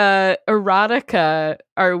erotica,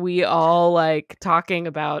 are we all like talking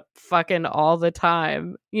about fucking all the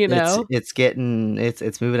time? It's getting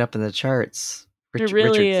it's moving up in the charts. It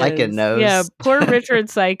really Richard Sykin is. knows. Yeah, poor Richard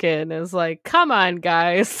Sykin is like, come on,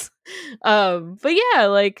 guys. But yeah,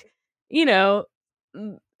 like,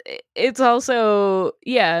 it's also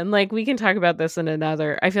and like we can talk about this in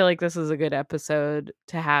another. I feel like this is a good episode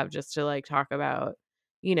to have just to like talk about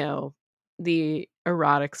you know, the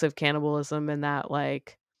erotics of cannibalism, and that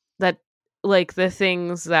like the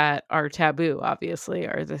things that are taboo obviously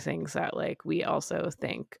are the things that like we also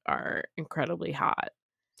think are incredibly hot.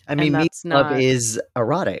 I mean, meat that's love not is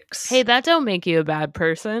erotics. Hey, that don't make you a bad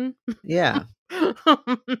person. Yeah.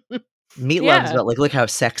 Meat love is Yeah. about like, look how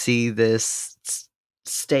sexy this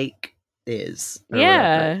steak is. or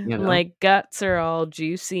Yeah, whatever, you know? like guts are all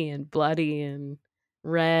juicy and bloody and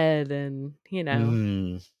red, and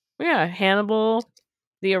Mm. yeah, Hannibal,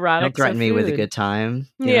 the Don't erotics threaten of me with a food. good time.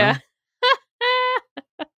 you Yeah. know?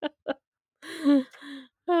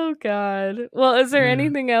 Oh God. Well, is there Yeah.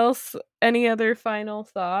 anything else? Any other final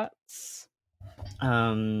thoughts?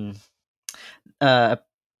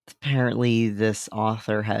 Apparently this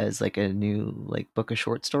author has like a new like book of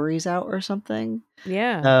short stories out or something.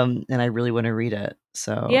 Yeah. And I really want to read it.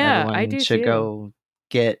 So Yeah, I everyone do should too. go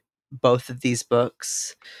get both of these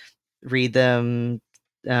books, read them.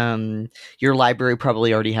 Your library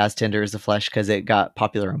probably already has Tender as the Flesh because it got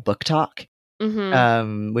popular on Book Talk.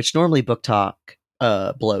 Which normally Book Talk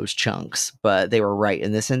blows chunks, but they were right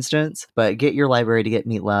in this instance. But get your library to get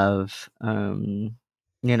Meat Love. Yeah, Buy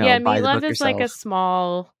Meat the Love book is yourself. like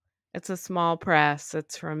it's a small press.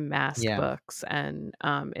 It's from Mask Books, and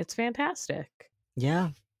it's fantastic. Yeah.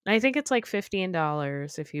 I think it's like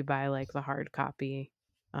 $15 if you buy like the hard copy.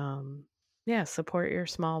 Yeah, support your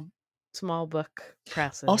small book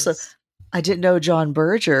presses. Also, I didn't know John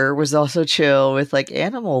Berger was also chill with like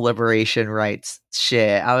animal liberation rights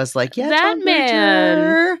shit. I was like, yeah, that John man,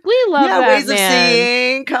 Berger. we love yeah, that ways man. of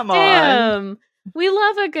seeing. Come on. Damn, we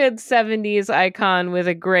love a good 70s icon with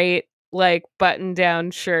a great like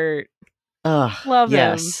button-down shirt. Ugh, Love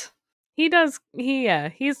yes. him. He does.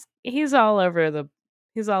 He's all over the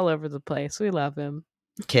place. We love him.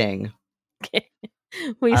 King.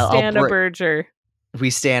 We stand a Berger. We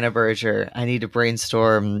stand a Berger. I need to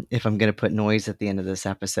brainstorm if I'm going to put noise at the end of this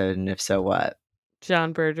episode, and if so, what?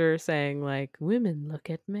 John Berger saying like, "Women look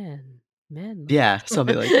at men, men." Yeah,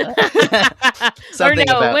 something like that. Something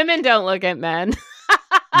about women don't look at men.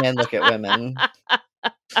 Men look at women.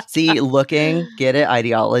 See, looking, get it?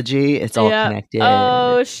 Ideology. It's all connected.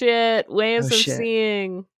 Oh shit! Ways of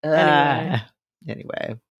seeing.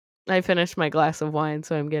 Anyway, I finished my glass of wine,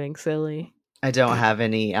 so I'm getting silly. I don't have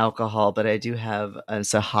any alcohol, but I do have a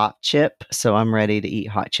hot chip, so I'm ready to eat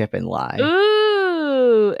hot chip and lie.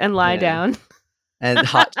 Ooh, and lie down. And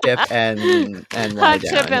hot chip and lie down. Hot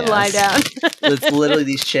chip and lie down. It's literally,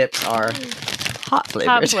 these chips are hot flavored.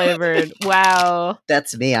 Hot flavored. Wow.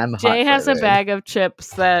 That's me. I'm hot Jay has flavored. a bag of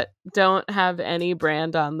chips that don't have any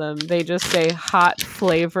brand on them. They just say hot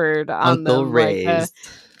flavored on Uncle them. Ray's.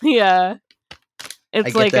 Yeah.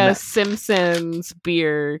 It's like a at Simpsons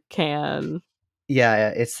beer can. Yeah,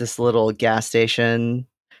 it's this little gas station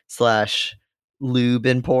 / lube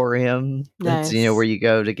emporium. Nice. It's, where you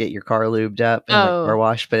go to get your car lubed up and car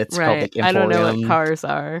wash, but it's called like Emporium. I don't know what cars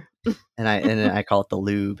are. and I call it the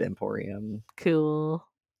Lube Emporium. Cool.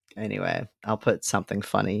 Anyway, I'll put something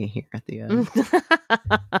funny here at the end.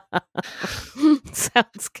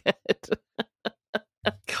 Sounds good.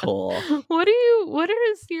 Cool. What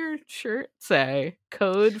does your shirt say?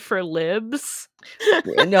 Code for libs?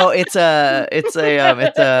 No, it's a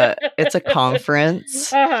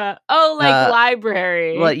conference. Oh, like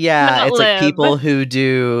library. Well, yeah, it's lib. like people who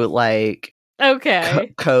do like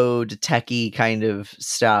code techie kind of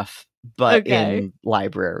stuff, but in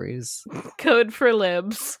libraries. Code for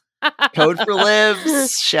libs. Code for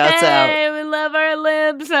libs. Shouts out. Hey, we love our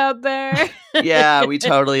libs out there. Yeah, we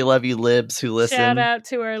totally love you libs who listen. Shout out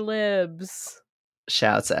to our libs.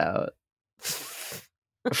 Shouts out.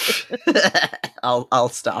 I'll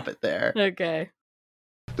stop it there. Okay.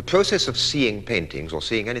 The process of seeing paintings or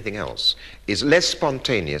seeing anything else is less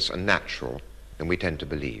spontaneous and natural than we tend to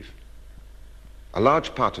believe. A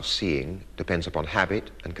large part of seeing depends upon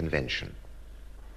habit and convention.